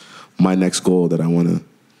that's my next goal that I want to.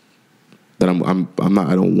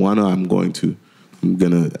 I'm going to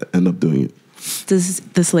end up doing it. Does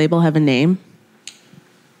this label have a name?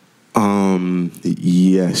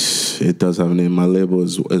 Yes, it does have a name. My label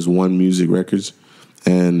is One Music Records,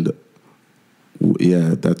 and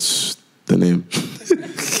yeah, that's the name.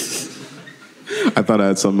 I thought I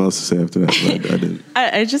had something else to say after that, but I didn't.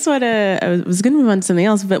 I was going to move on to something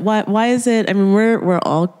else, but why is it? I mean, we're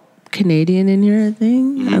all Canadian in here, I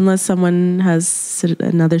think, unless someone has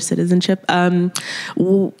another citizenship.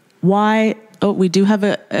 Why? Oh, we do have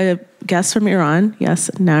a guest from Iran.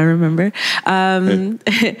 Yes, now I remember.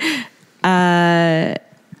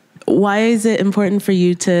 Why is it important for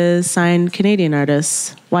you to sign Canadian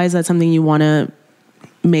artists? Why is that something you want to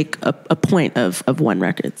make a point of One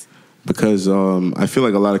Records? Because I feel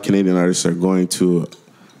like a lot of Canadian artists are going to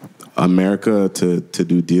America to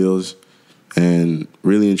do deals. And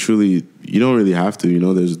really and truly, you don't really have to. You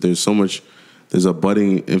know, there's so much. There's a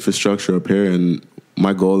budding infrastructure up here, and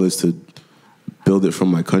my goal is to build it from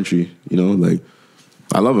my country. You know, like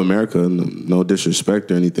I love America, no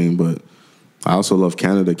disrespect or anything, but I also love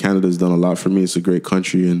Canada. Canada's done a lot for me. It's a great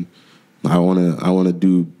country, and I wanna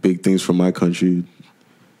do big things for my country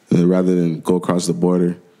rather than go across the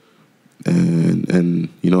border. and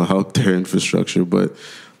help their infrastructure. But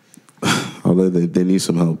although they need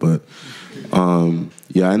some help, but I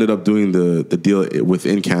ended up doing the deal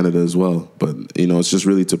within Canada as well. But it's just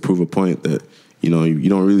really to prove a point that you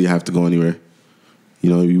don't really have to go anywhere.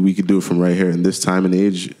 We could do it from right here. In this time and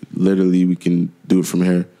age, literally, we can do it from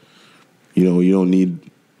here. You don't need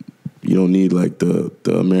like the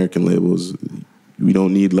American labels. We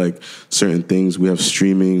don't need like certain things. We have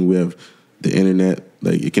streaming. We have the internet.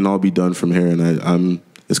 Like it can all be done from here. And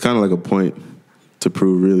it's kind of like a point to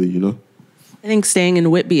prove, really. I think staying in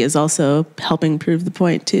Whitby is also helping prove the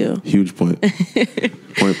point too. Huge point.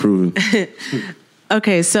 Point proven.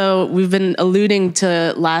 Okay, so we've been alluding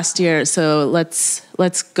to last year. So let's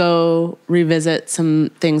go revisit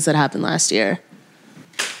some things that happened last year.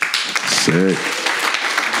 Sick.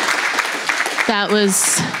 That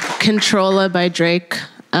was Controlla by Drake.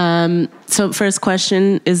 So first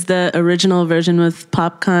question, is the original version with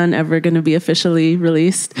Popcaan ever going to be officially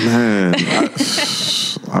released? Man,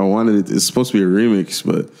 I wanted it. It's supposed to be a remix,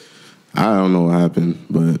 but I don't know what happened.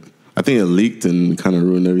 But I think it leaked and kind of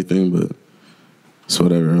ruined everything, but it's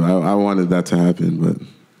whatever. I wanted that to happen, but...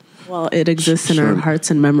 Well, it exists in our hearts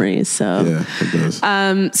and memories, so... Yeah, it does.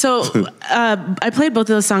 I played both of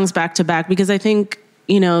those songs back to back because I think,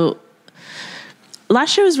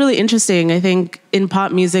 last year was really interesting. I think in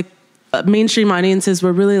pop music, mainstream audiences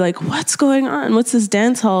were really like, what's going on? What's this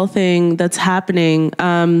dance hall thing that's happening?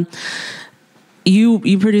 You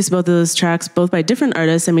produced both of those tracks, both by different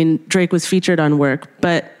artists. I mean, Drake was featured on Work,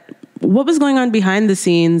 but what was going on behind the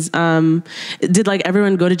scenes? Did like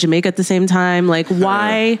everyone go to Jamaica at the same time? Like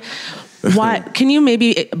why, can you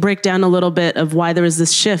maybe break down a little bit of why there was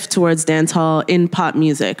this shift towards dance hall in pop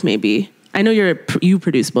music maybe? I know you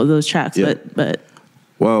produced both of those tracks, yeah. but.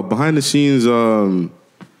 Well, behind the scenes,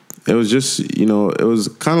 it was just, it was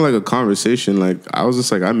kind of like a conversation. Like, I was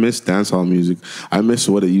just like, I miss dancehall music. I miss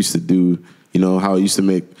what it used to do, how it used to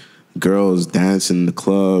make girls dance in the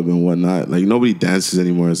club and whatnot. Like, nobody dances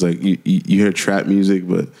anymore. It's like, you hear trap music,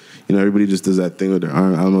 but, everybody just does that thing with their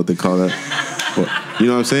arm. I don't know what they call that. But, you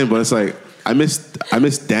know what I'm saying? But it's like, I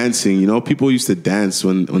miss dancing, People used to dance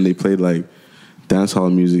when they played, like,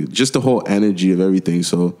 dancehall music. Just the whole energy of everything,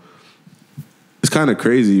 so... It's kind of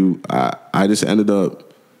crazy. I just ended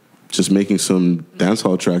up just making some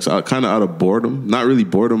dancehall tracks, kind of out of boredom. Not really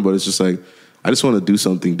boredom, but it's just like, I just want to do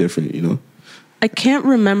something different, I can't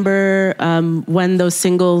remember when those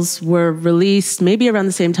singles were released, maybe around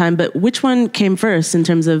the same time, but which one came first in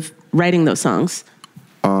terms of writing those songs?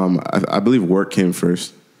 I believe Work came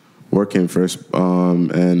first.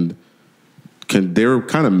 And they were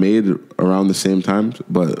kind of made around the same time,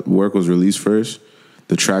 but Work was released first.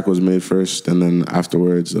 The track was made first, and then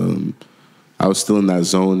afterwards, I was still in that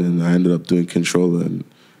zone, and I ended up doing Controlla and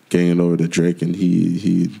getting it over to Drake, and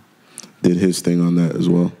he did his thing on that as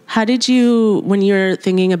well. How did you, when you're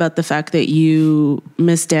thinking about the fact that you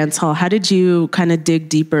miss dancehall, how did you kind of dig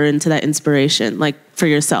deeper into that inspiration, like for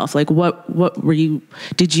yourself? Like what were you,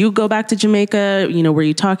 did you go back to Jamaica? Were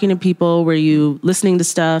you talking to people? Were you listening to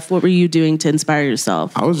stuff? What were you doing to inspire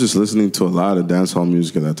yourself? I was just listening to a lot of dancehall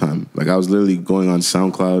music at that time. Like I was literally going on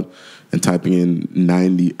SoundCloud and typing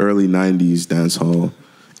in early 90s dancehall,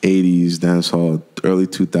 80s dancehall, early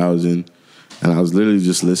 2000. And I was literally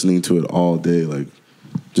just listening to it all day, like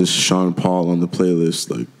just Sean Paul on the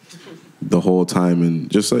playlist, like the whole time,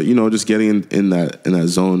 and just like just getting in that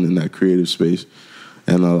zone, in that creative space,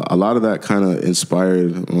 and a lot of that kind of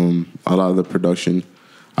inspired a lot of the production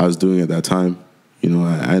I was doing at that time.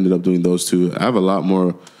 I ended up doing those two. I have a lot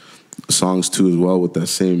more songs too as well with that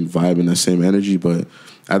same vibe and that same energy, but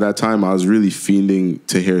at that time I was really fiending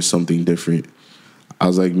to hear something different. I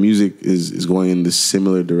was like, music is going in this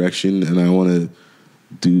similar direction, and I want to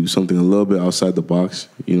do something a little bit outside the box,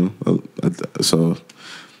 So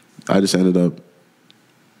I just ended up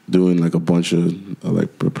doing like a bunch of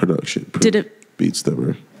beats that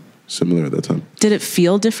were similar at that time. Did it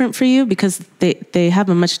feel different for you? Because they have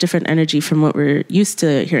a much different energy from what we're used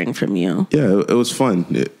to hearing from you. Yeah, it was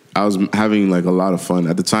fun. I was having like a lot of fun.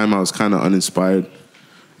 At the time, I was kind of uninspired,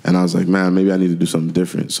 and I was like, man, maybe I need to do something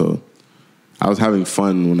different. So I was having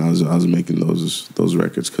fun when I was making those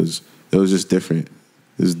records because it was just different.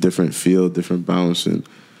 It was different feel, different bounce, and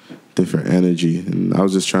different energy. And I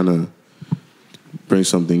was just trying to bring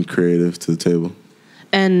something creative to the table.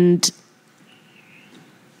 And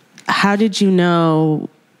how did you know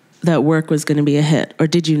that Work was going to be a hit? Or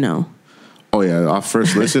did you know? Oh, yeah. Our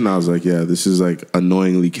first listen, I was like, yeah, this is like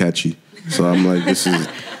annoyingly catchy. So I'm like,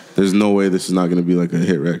 there's no way this is not going to be like a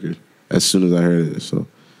hit record as soon as I heard it. So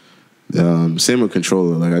same with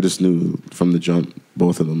Controlla. Like I just knew from the jump,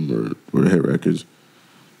 both of them were hit records.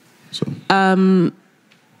 So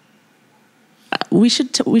We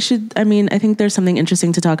should. I mean, I think there's something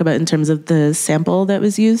interesting to talk about in terms of the sample that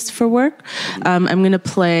was used for work. I'm gonna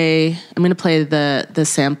play the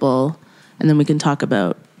sample, and then we can talk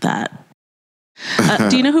about that.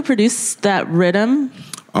 Do you know who produced that rhythm?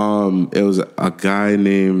 It was a guy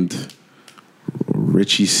named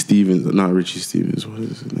Richie Stevens. Not Richie Stevens. What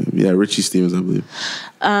is his name? Yeah, Richie Stevens, I believe.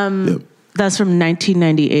 Yep. That's from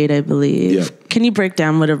 1998, I believe. Yep. Can you break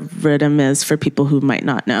down what a rhythm is for people who might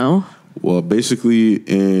not know? Well, basically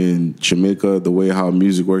in Jamaica, the way how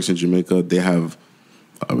music works in Jamaica, they have,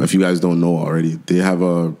 if you guys don't know already, they have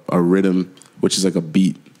a rhythm, which is like a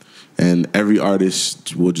beat. And every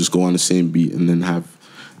artist will just go on the same beat and then have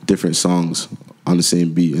different songs on the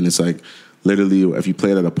same beat. And it's like, literally, if you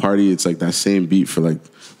play it at a party, it's like that same beat for like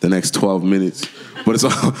the next 12 minutes. But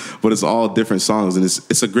it's all different songs. And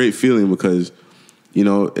it's a great feeling because, you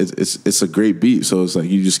know, it's a great beat. So it's like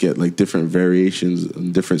you just get like different variations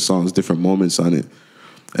and different songs, different moments on it.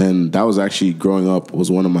 And that was actually, growing up, was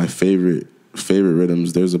one of my favorite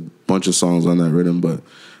rhythms. There's a bunch of songs on that rhythm, but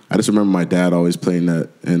I just remember my dad always playing that.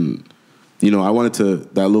 And, you know, I wanted to,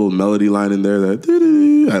 that little melody line in there,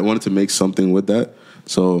 I wanted to make something with that.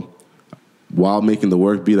 So while making the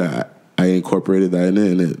work beat, I incorporated that in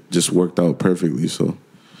it, and it just worked out perfectly. So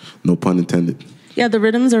no pun intended. Yeah, the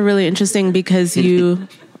rhythms are really interesting because you...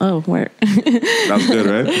 Oh, where? That was good,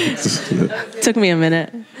 right? Took me a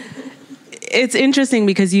minute. It's interesting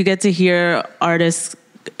because you get to hear artists,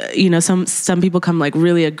 you know, some people come like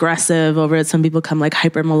really aggressive over it. Some people come like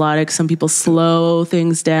hyper melodic. Some people slow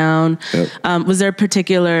things down. Yep. Was there a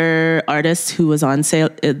particular artist who was on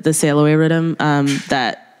the Sail Away rhythm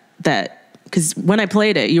that because when I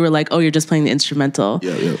played it, you were like, oh, you're just playing the instrumental.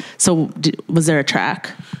 Yeah. So was there a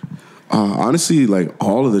track? Honestly, like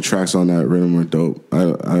all of the tracks on that rhythm were dope.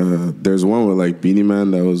 There's one with like Beanie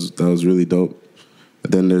Man that was really dope.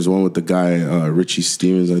 Then there's one with the guy Richie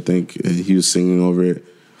Stevens, I think, and he was singing over it.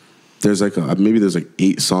 There's like maybe there's like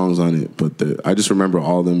 8 songs on it, but I just remember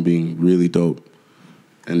all of them being really dope,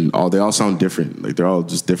 and they all sound different. Like they're all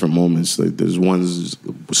just different moments. Like there's ones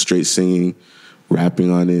straight singing, rapping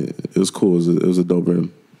on it. It was cool. It was a dope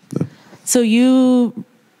rhythm. Yeah. So you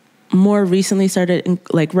more recently started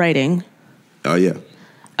like writing. Oh yeah.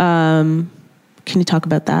 Can you talk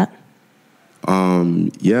about that?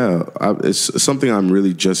 Yeah, it's something I'm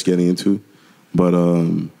really just getting into, but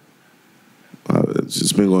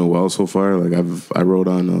it's been going well so far. Like I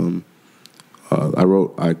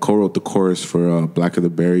co-wrote the chorus for "Black of the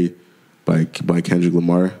Berry" by Kendrick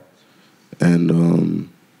Lamar, and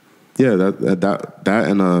yeah, that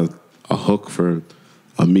and a hook for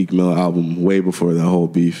a Meek Mill album way before that whole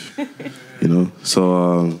beef, you know.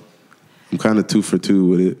 So I'm kind of 2 for 2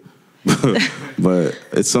 with it. But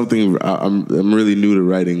it's something I'm really new to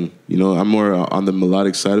writing. You know, I'm more on the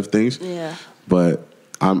melodic side of things. Yeah. But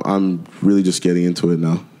I'm really just getting into it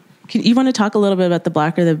now. You want to talk a little bit about the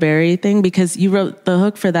Black or the Berry thing, because you wrote the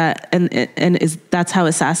hook for that, and that's how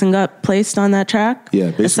Assassin got placed on that track? Yeah,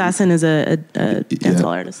 basically. Assassin is a dancehall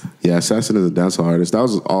artist. Yeah, Assassin is a dancehall artist. That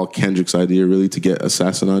was all Kendrick's idea, really, to get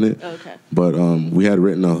Assassin on it. Okay. But we had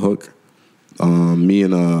written a hook. Me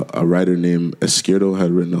and a writer named Esquerdo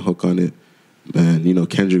had written a hook on it. And, you know,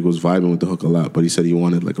 Kendrick was vibing with the hook a lot, but he said he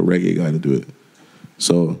wanted like a reggae guy to do it.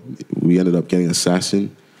 So we ended up getting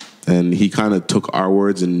Assassin, and he kind of took our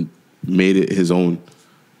words and made it his own,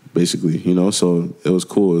 basically, you know? So it was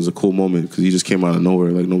cool. It was a cool moment because he just came out of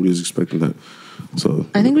nowhere. Like, nobody was expecting that. So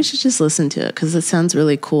I think we should just listen to it because it sounds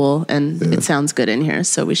really cool, and it sounds good in here.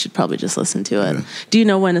 So we should probably just listen to it. Yeah. Do you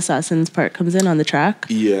know when Assassin's part comes in on the track?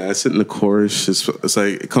 Yeah, I sit in the chorus. It's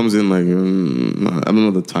like it comes in like I don't know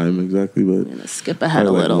the time exactly, but I'm gonna skip ahead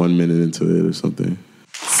a little. Like 1 minute into it or something.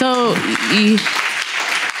 So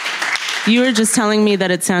you were just telling me that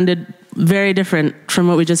it sounded very different from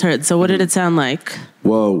what we just heard. So what did it sound like?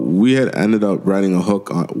 Well, we had ended up writing a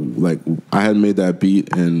hook on, like, I had made that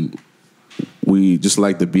beat and we just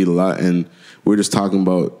liked the beat a lot, and we were just talking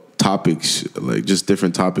about topics, like just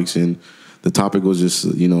different topics, and the topic was just,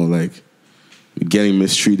 you know, like getting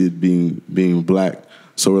mistreated, being black.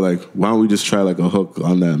 So we're like, why don't we just try like a hook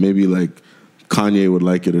on that? Maybe like Kanye would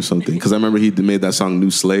like it or something, because I remember he made that song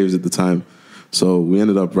New Slaves at the time. So we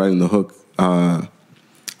ended up writing the hook. I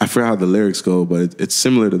forget how the lyrics go, but it's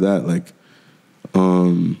similar to that. Like,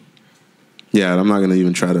 yeah, I'm not gonna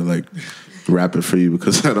even try to like rap it for you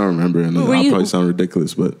because I don't remember, and I'll probably sound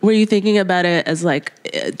ridiculous. But were you thinking about it as like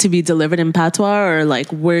to be delivered in patois, or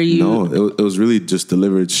like were you? No, it was really just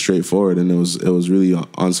delivered straightforward, and it was really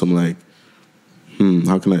on some like,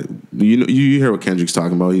 how can I? You know, you hear what Kendrick's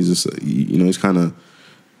talking about. He's just, you know, he's kind of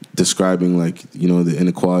describing like, you know, the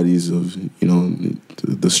inequalities of, you know,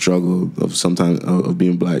 the struggle of sometimes of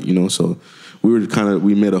being black, you know. So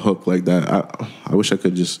we made a hook like that. I wish I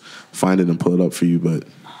could just find it and pull it up for you, but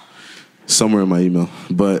somewhere in my email.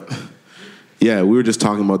 But yeah, we were just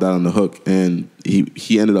talking about that on the hook, and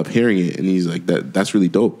he ended up hearing it, and he's like, that's really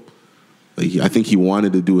dope. Like, I think he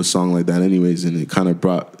wanted to do a song like that anyways, and it kind of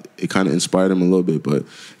inspired him a little bit, but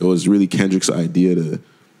it was really Kendrick's idea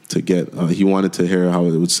to get, he wanted to hear how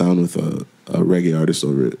it would sound with a reggae artist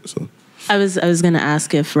over it. So I was going to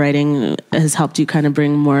ask if writing has helped you kind of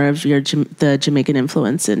bring more of the Jamaican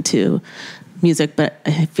influence into music, but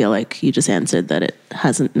I feel like you just answered that it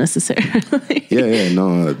hasn't necessarily.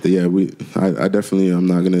 I definitely, I'm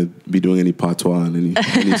not going to be doing any patois on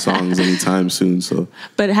any songs anytime soon. So,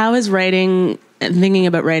 but how has writing and thinking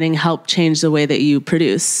about writing helped change the way that you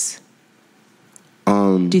produce?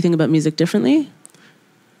 Do you think about music differently?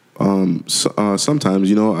 Sometimes,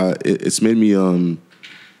 you know, it's made me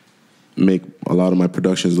make a lot of my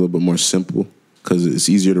productions a little bit more simple, because it's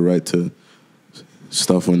easier to write to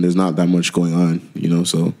stuff when there's not that much going on, you know.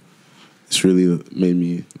 So it's really made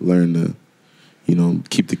me learn to, you know,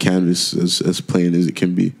 keep the canvas as plain as it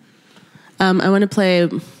can be. I want to play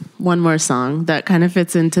one more song that kind of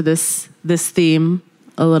fits into this theme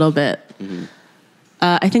a little bit. Mm-hmm.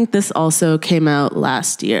 I think this also came out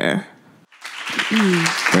last year.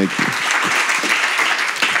 Thank you.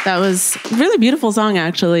 That was a really beautiful song,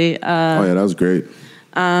 actually. That was great.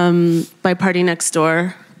 By Party Next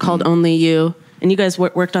Door, called Only You. And you guys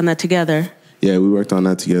worked on that together. Yeah, we worked on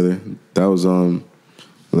that together. That was,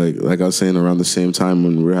 like I was saying, around the same time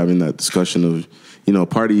when we were having that discussion of, you know,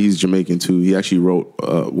 Party, he's Jamaican too. He actually wrote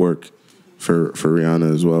work for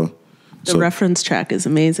Rihanna as well. The reference track is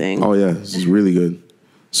amazing. Oh, yeah, it's really good.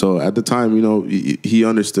 So at the time, you know, he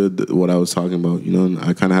understood what I was talking about, you know, and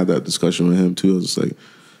I kind of had that discussion with him too. I was just like,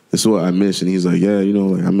 this is what I miss. And he's like, yeah, you know,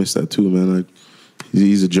 like, I miss that too, man. Like,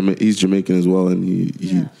 he's Jamaican as well, and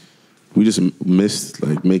we just missed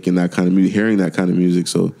like making that kind of music, hearing that kind of music.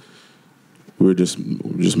 So we were just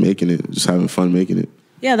making it, just having fun making it.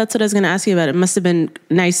 Yeah, that's what I was going to ask you about. It must have been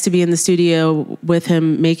nice to be in the studio with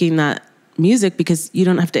him making that music, because you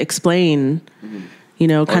don't have to explain, you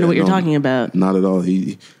know, kind of what you're talking about. Not at all.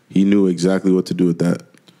 He knew exactly what to do with that.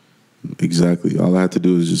 Exactly. All I had to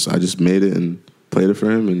do is I just made it and played it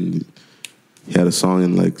for him, and he had a song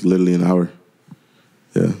in like literally an hour.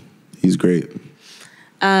 Yeah, he's great.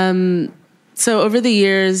 So over the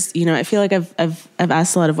years, you know, I feel like I've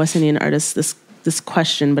asked a lot of West Indian artists this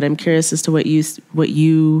question, but I'm curious as to what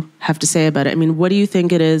you have to say about it. I mean, what do you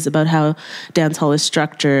think it is about how dancehall is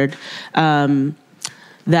structured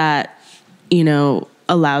that, you know,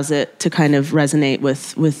 allows it to kind of resonate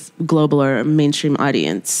with global or mainstream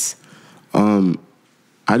audience? I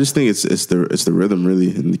just think it's the rhythm,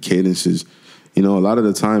 really, and the cadences. You know, a lot of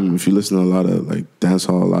the time, if you listen to a lot of like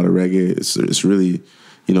dancehall, a lot of reggae, it's really,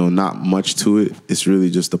 you know, not much to it. It's really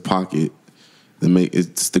just the pocket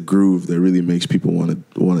it's the groove that really makes people want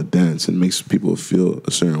to dance and makes people feel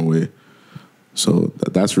a certain way. So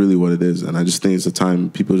that's really what it is. And I just think it's a time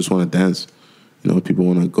people just want to dance. You know, people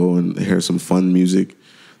want to go and hear some fun music.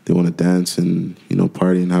 They want to dance and, you know,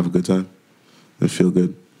 party and have a good time and feel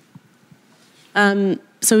good.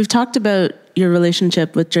 So we've talked about your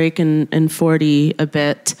relationship with Drake and 40 a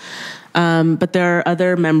bit, but there are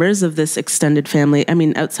other members of this extended family. I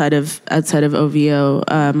mean, outside of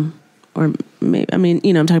OVO, or maybe, I mean,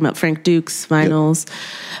 you know, I'm talking about Frank Dukes, Vinyls,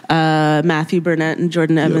 Matthew Burnett and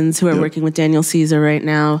Jordan Evans, who are working with Daniel Caesar right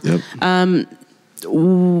now.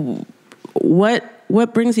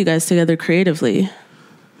 What brings you guys together creatively?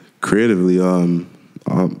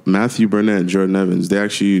 Matthew Burnett and Jordan Evans, they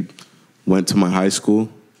actually went to my high school.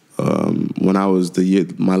 When I was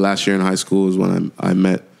my last year in high school was when I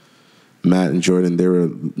met Matt and Jordan. They were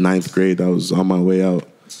 9th grade. I was on my way out.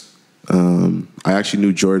 I actually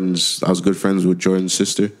knew I was good friends with Jordan's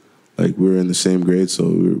sister. Like, we were in the same grade, so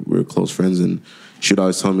we were close friends. And she'd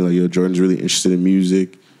always tell me, like, yo, Jordan's really interested in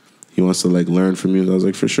music. He wants to, like, learn from you. I was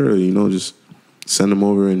like, for sure, you know, just send him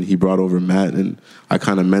over. And he brought over Matt, and I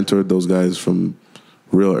kind of mentored those guys from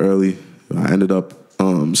real early. I ended up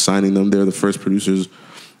signing them. They're the first producers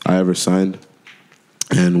I ever signed.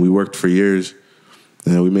 And we worked for years.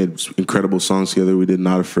 And we made incredible songs together. We did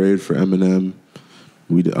Not Afraid for Eminem.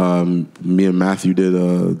 Me and Matthew did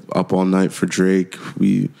Up All Night for Drake.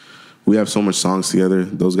 We have so much songs together.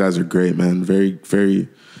 Those guys are great, man. Very, very,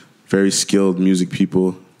 very skilled music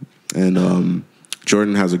people. And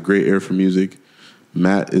Jordan has a great ear for music.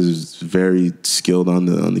 Matt is very skilled on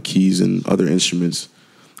the keys and other instruments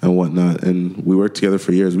and whatnot. And we worked together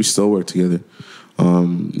for years. We still work together.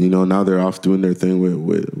 You know, now they're off doing their thing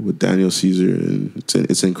with Daniel Caesar, and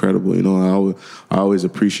it's incredible. You know, I always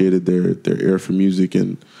appreciated their ear for music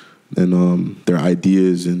and their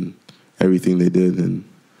ideas and everything they did, and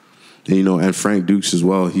you know, and Frank Dukes as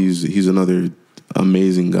well. He's another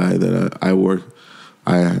amazing guy that I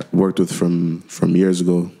worked with from years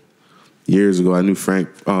ago. Years ago, I knew Frank.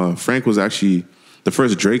 Frank was actually the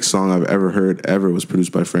first Drake song I've ever heard was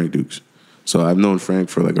produced by Frank Dukes. So I've known Frank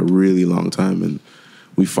for like a really long time, and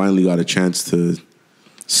we finally got a chance to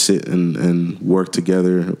sit and work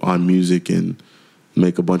together on music and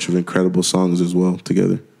make a bunch of incredible songs as well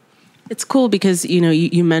together. It's cool because, you know,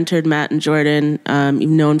 you mentored Matt and Jordan. You've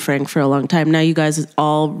known Frank for a long time. Now you guys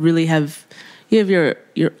all really have your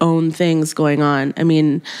own things going on. I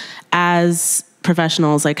mean, as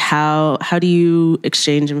professionals, like how do you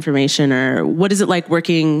exchange information, or what is it like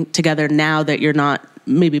working together now that you're not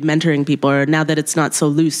maybe mentoring people, or now that it's not so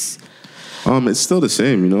loose? It's still the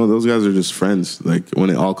same, you know. Those guys are just friends. Like when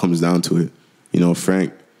it all comes down to it, you know,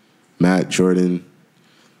 Frank, Matt, Jordan,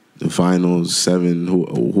 the finals, Seven,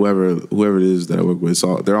 whoever it is that I work with,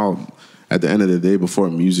 they're all at the end of the day, before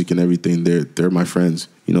music and everything, they're my friends,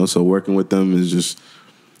 you know. So working with them is just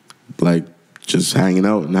like just hanging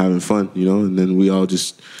out and having fun, you know. And then we all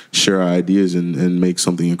just share our ideas and make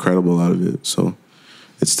something incredible out of it. So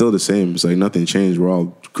it's still the same. It's like nothing changed. We're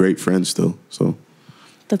all great friends still. So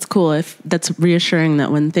that's cool. If that's reassuring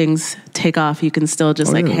that when things take off, you can still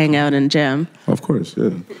just hang out and jam. Of course,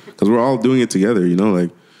 yeah. Because we're all doing it together, you know.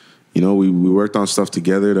 Like, you know, we worked on stuff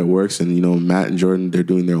together that works, and you know, Matt and Jordan, they're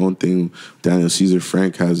doing their own thing. Daniel Caesar,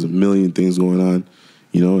 Frank has a million things going on,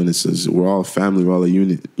 you know, and we're all a family, we're all a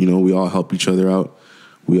unit. You know, we all help each other out.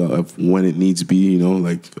 We all, when it needs be, you know,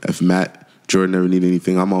 like if Matt, Jordan ever need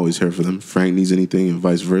anything, I'm always here for them. Frank needs anything, and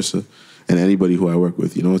vice versa, and anybody who I work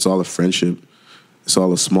with, you know, it's all a friendship. It's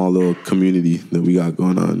all a small little community that we got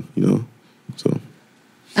going on, you know. So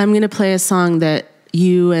I'm gonna play a song that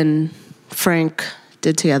you and Frank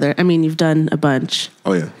did together. I mean, you've done a bunch.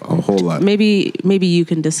 Oh yeah, a whole lot. Maybe you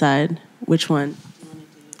can decide which one.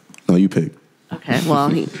 No, you pick. Okay.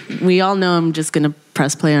 Well, we all know I'm just gonna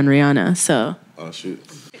press play on Rihanna. So. Oh shoot.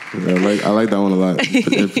 Yeah, I like that one a lot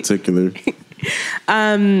in particular.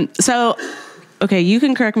 So. Okay, you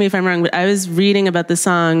can correct me if I'm wrong, but I was reading about the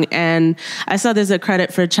song and I saw there's a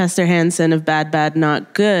credit for Chester Hansen of Bad Bad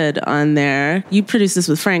Not Good on there. You produced this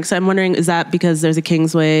with Frank, so I'm wondering, is that because there's a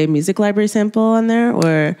Kingsway Music Library sample on there,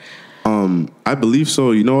 or? I believe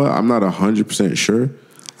so. You know what? I'm not 100% sure.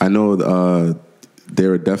 I know they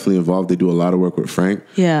were definitely involved. They do a lot of work with Frank.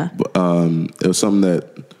 Yeah. But, it was something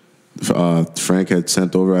that Frank had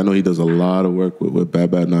sent over. I know he does a lot of work with Bad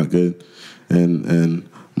Bad Not Good, and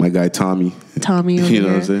my guy Tommy, you know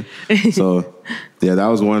what I'm saying? So yeah, that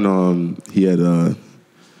was one. He had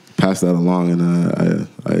passed that along, and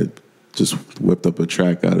I just whipped up a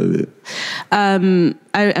track out of it.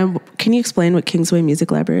 Can you explain what Kingsway Music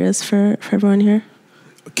Library is for everyone here?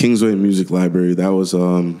 Kingsway Music Library. That was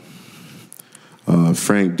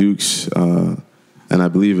Frank Dukes, and I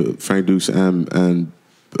believe Frank Dukes and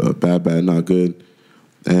Bad Bad Not Good,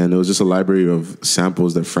 and it was just a library of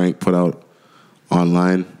samples that Frank put out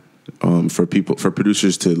online for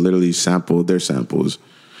producers to literally sample their samples,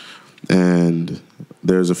 and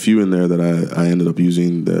there's a few in there that I ended up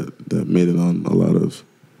using that made it on a lot of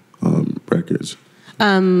records.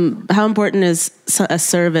 How important is a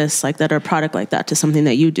service like that or a product like that to something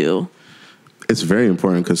that you do? It's very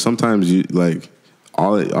important because sometimes you like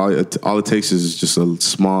all it takes is just a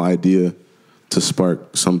small idea to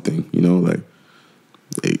spark something. You know, like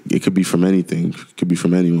it could be from anything, it could be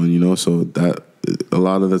from anyone. You know, so that. A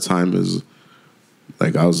lot of the time is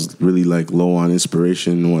like I was really like low on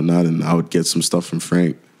inspiration and whatnot, and I would get some stuff from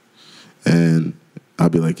Frank, and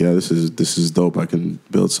I'd be like, yeah, this is dope. I can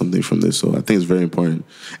build something from this. So I think it's very important,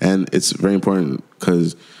 and it's very important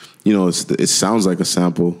because you know it sounds like a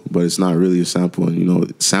sample, but it's not really a sample. And you know,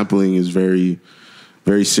 sampling is very,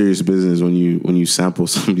 very serious business. When you sample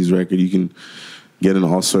somebody's record, you can get in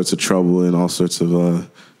all sorts of trouble and all sorts of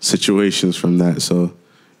situations from that. So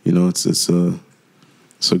you know, it's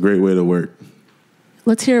a great way to work.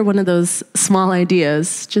 Let's hear one of those small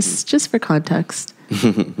ideas, just for context.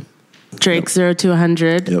 Drake, 0 to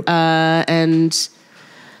 100. Yep. And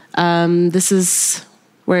this is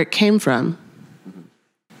where it came from.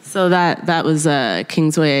 So that was a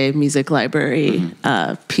Kingsway Music Library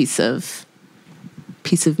piece of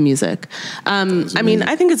music. I mean,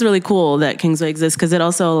 I think it's really cool that Kingsway exists because it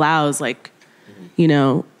also allows, like, you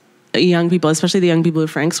know, young people, especially the young people who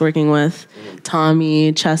Frank's working with,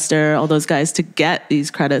 Tommy, Chester, all those guys, to get these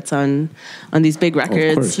credits on these big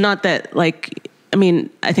records. Not that, like, I mean,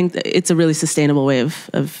 I think that it's a really sustainable way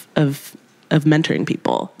of mentoring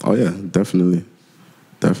people. Oh yeah, definitely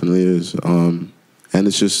is. And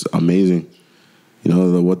it's just amazing, you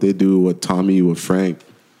know, what they do, what Tommy, what Frank,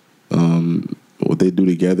 what they do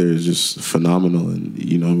together is just phenomenal, and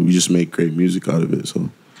you know, we just make great music out of it. So,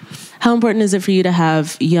 how important is it for you to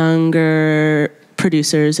have younger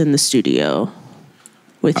producers in the studio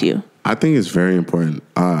with you? I think it's very important.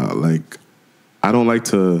 Like, I don't like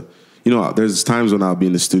to, you know, there's times when I'll be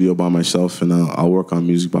in the studio by myself and I'll work on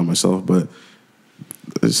music by myself, but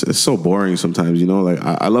it's so boring sometimes, you know. Like,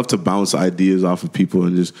 I love to bounce ideas off of people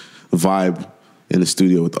and just vibe in the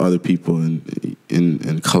studio with other people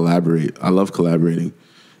and collaborate. I love collaborating.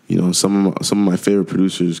 You know, some of my favorite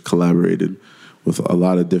producers collaborated with a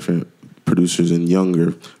lot of different producers and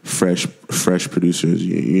younger, fresh producers.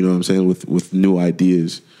 You know what I'm saying? With new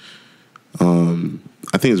ideas.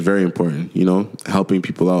 I think it's very important. You know, helping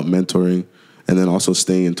people out, mentoring, and then also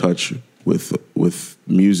staying in touch with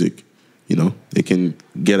music. You know, it can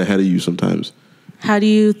get ahead of you sometimes. How do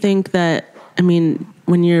you think that? I mean,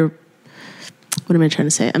 when you're what am I trying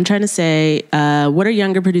to say? I'm trying to say, what are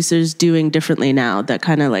younger producers doing differently now that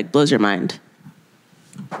kind of like blows your mind?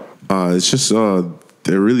 It's just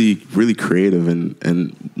they're really, really creative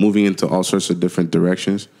and moving into all sorts of different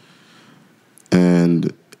directions.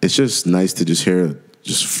 And it's just nice to just hear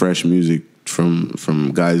just fresh music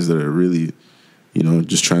from guys that are really, you know,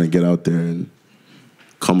 just trying to get out there and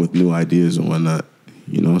come with new ideas and whatnot,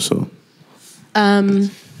 you know, so.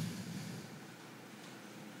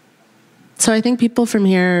 So I think people from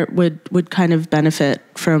here would kind of benefit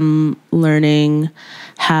from learning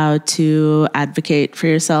how to advocate for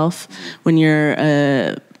yourself when you're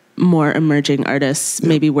a more emerging artist,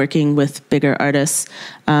 maybe working with bigger artists.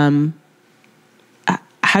 How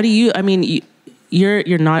do you, I mean,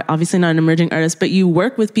 you're not, obviously not an emerging artist, but you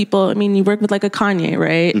work with people, I mean, you work with like a Kanye,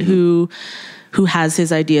 right? Mm-hmm. Who has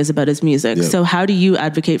his ideas about his music. Yep. So how do you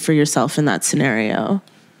advocate for yourself in that scenario?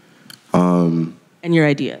 And your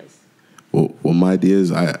ideas? Well, my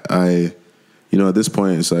ideas, I, you know, at this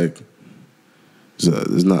point, it's like,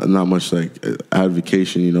 there's not much like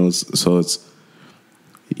advocation, you know, so it's,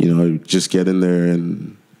 you know, just get in there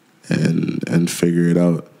and figure it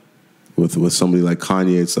out. With somebody like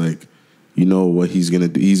Kanye, it's like, you know what he's gonna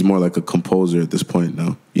do. He's more like a composer at this point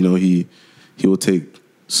now. You know, he will take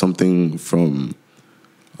something from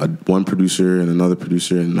one producer and another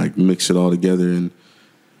producer and like mix it all together and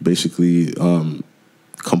basically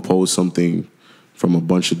compose something from a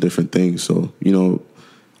bunch of different things. So, you know,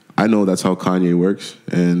 I know that's how Kanye works,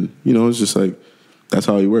 and you know, it's just like that's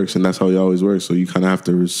how he works, and that's how he always works. So you kind of have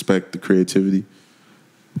to respect the creativity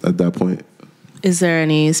at that point. Is there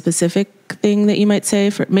any specific thing that you might say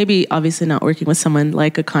for maybe obviously not working with someone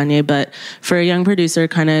like a Kanye, but for a young producer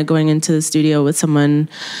kind of going into the studio with someone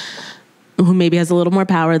who maybe has a little more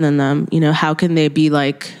power than them, you know, how can they be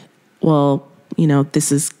like, well, you know,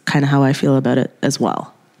 this is kind of how I feel about it as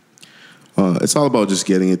well? It's all about just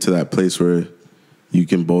getting it to that place where you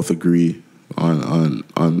can both agree on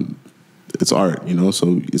it's art, you know?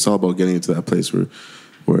 So it's all about getting it to that place where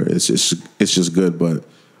it's just good. But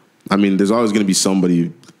I mean, there's always going to be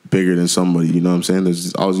somebody bigger than somebody, you know what I'm saying?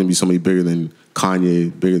 There's always going to be somebody bigger than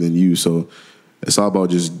Kanye, bigger than you. So it's all about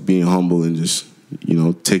just being humble and just, you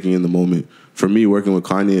know, taking in the moment. For me, working with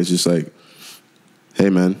Kanye, it's just like, hey,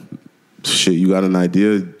 man, shit, you got an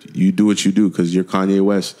idea, you do what you do because you're Kanye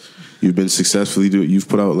West. You've been successfully you've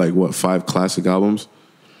put out like, 5 classic albums?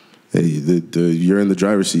 Hey, you're in the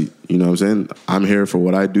driver's seat, you know what I'm saying? I'm here for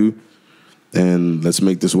what I do, and let's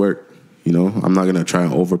make this work. You know, I'm not going to try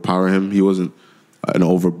and overpower him. He wasn't an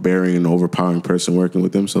overbearing and overpowering person working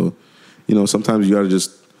with him. So, you know, sometimes you got to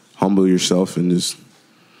just humble yourself and just,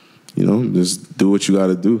 you know, just do what you got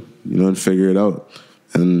to do, you know, and figure it out.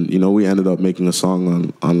 And, you know, we ended up making a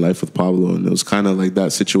song on Life with Pablo, and it was kind of like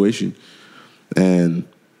that situation. And,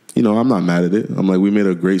 you know, I'm not mad at it. I'm like, we made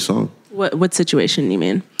a great song. What situation you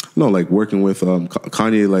mean? No, like working with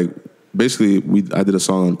Kanye, like basically I did a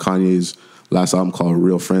song on Kanye's last album called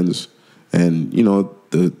Real Friends. And, you know,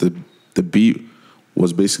 the beat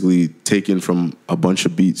was basically taken from a bunch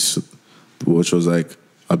of beats, which was like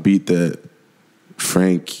a beat that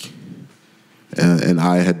Frank and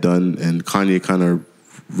I had done, and Kanye kind of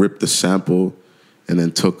ripped the sample and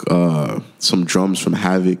then took some drums from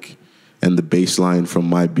Havoc and the bass line from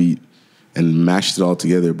my beat and mashed it all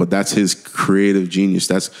together. But that's his creative genius.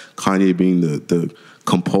 That's Kanye being the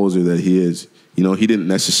composer that he is. You know, he didn't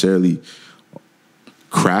necessarily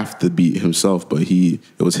craft the beat himself, but it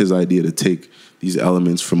was his idea to take these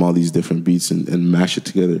elements from all these different beats and mash it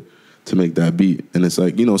together to make that beat. And it's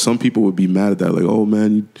like, you know, some people would be mad at that, like, oh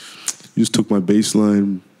man, you just took my bass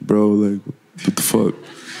line, bro. Like, what the fuck?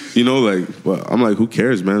 You know, like, but I'm like, who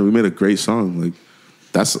cares, man? We made a great song. Like,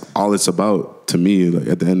 that's all it's about to me. Like,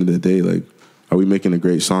 at the end of the day, like, are we making a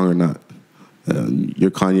great song or not?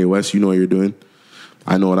 You're Kanye West. You know what you're doing.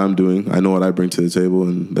 I know what I'm doing. I know what I bring to the table,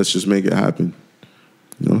 and let's just make it happen.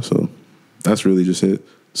 You know, so that's really just it.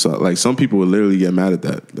 So, like, some people would literally get mad at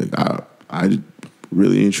that. Like, I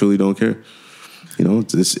really and truly don't care. You know,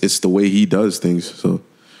 it's the way he does things. So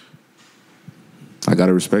I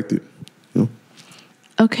gotta respect it. You know.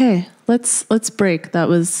 Okay, let's break. That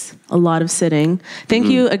was a lot of sitting. Thank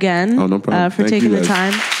you again no problem. For taking the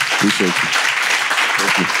time. Appreciate you.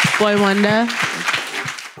 Thank you. Boy Wonder.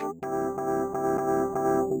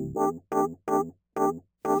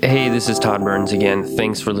 Hey, this is Todd Burns again.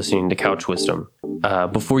 Thanks for listening to Couch Wisdom.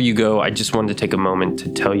 Before you go, I just wanted to take a moment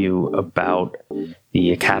to tell you about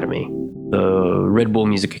the Academy. The Red Bull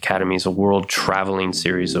Music Academy is a world traveling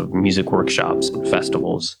series of music workshops and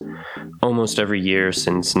festivals. Almost every year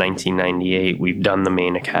since 1998, we've done the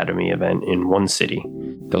main Academy event in one city.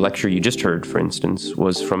 The lecture you just heard, for instance,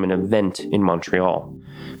 was from an event in Montreal.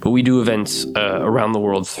 But we do events around the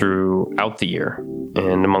world throughout the year.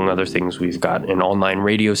 And among other things, we've got an online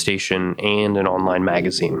radio station and an online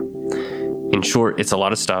magazine. In short, it's a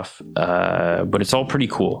lot of stuff, but it's all pretty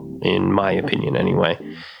cool, in my opinion anyway.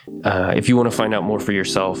 If you want to find out more for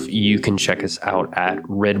yourself, you can check us out at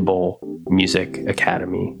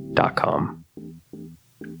redbullmusicacademy.com.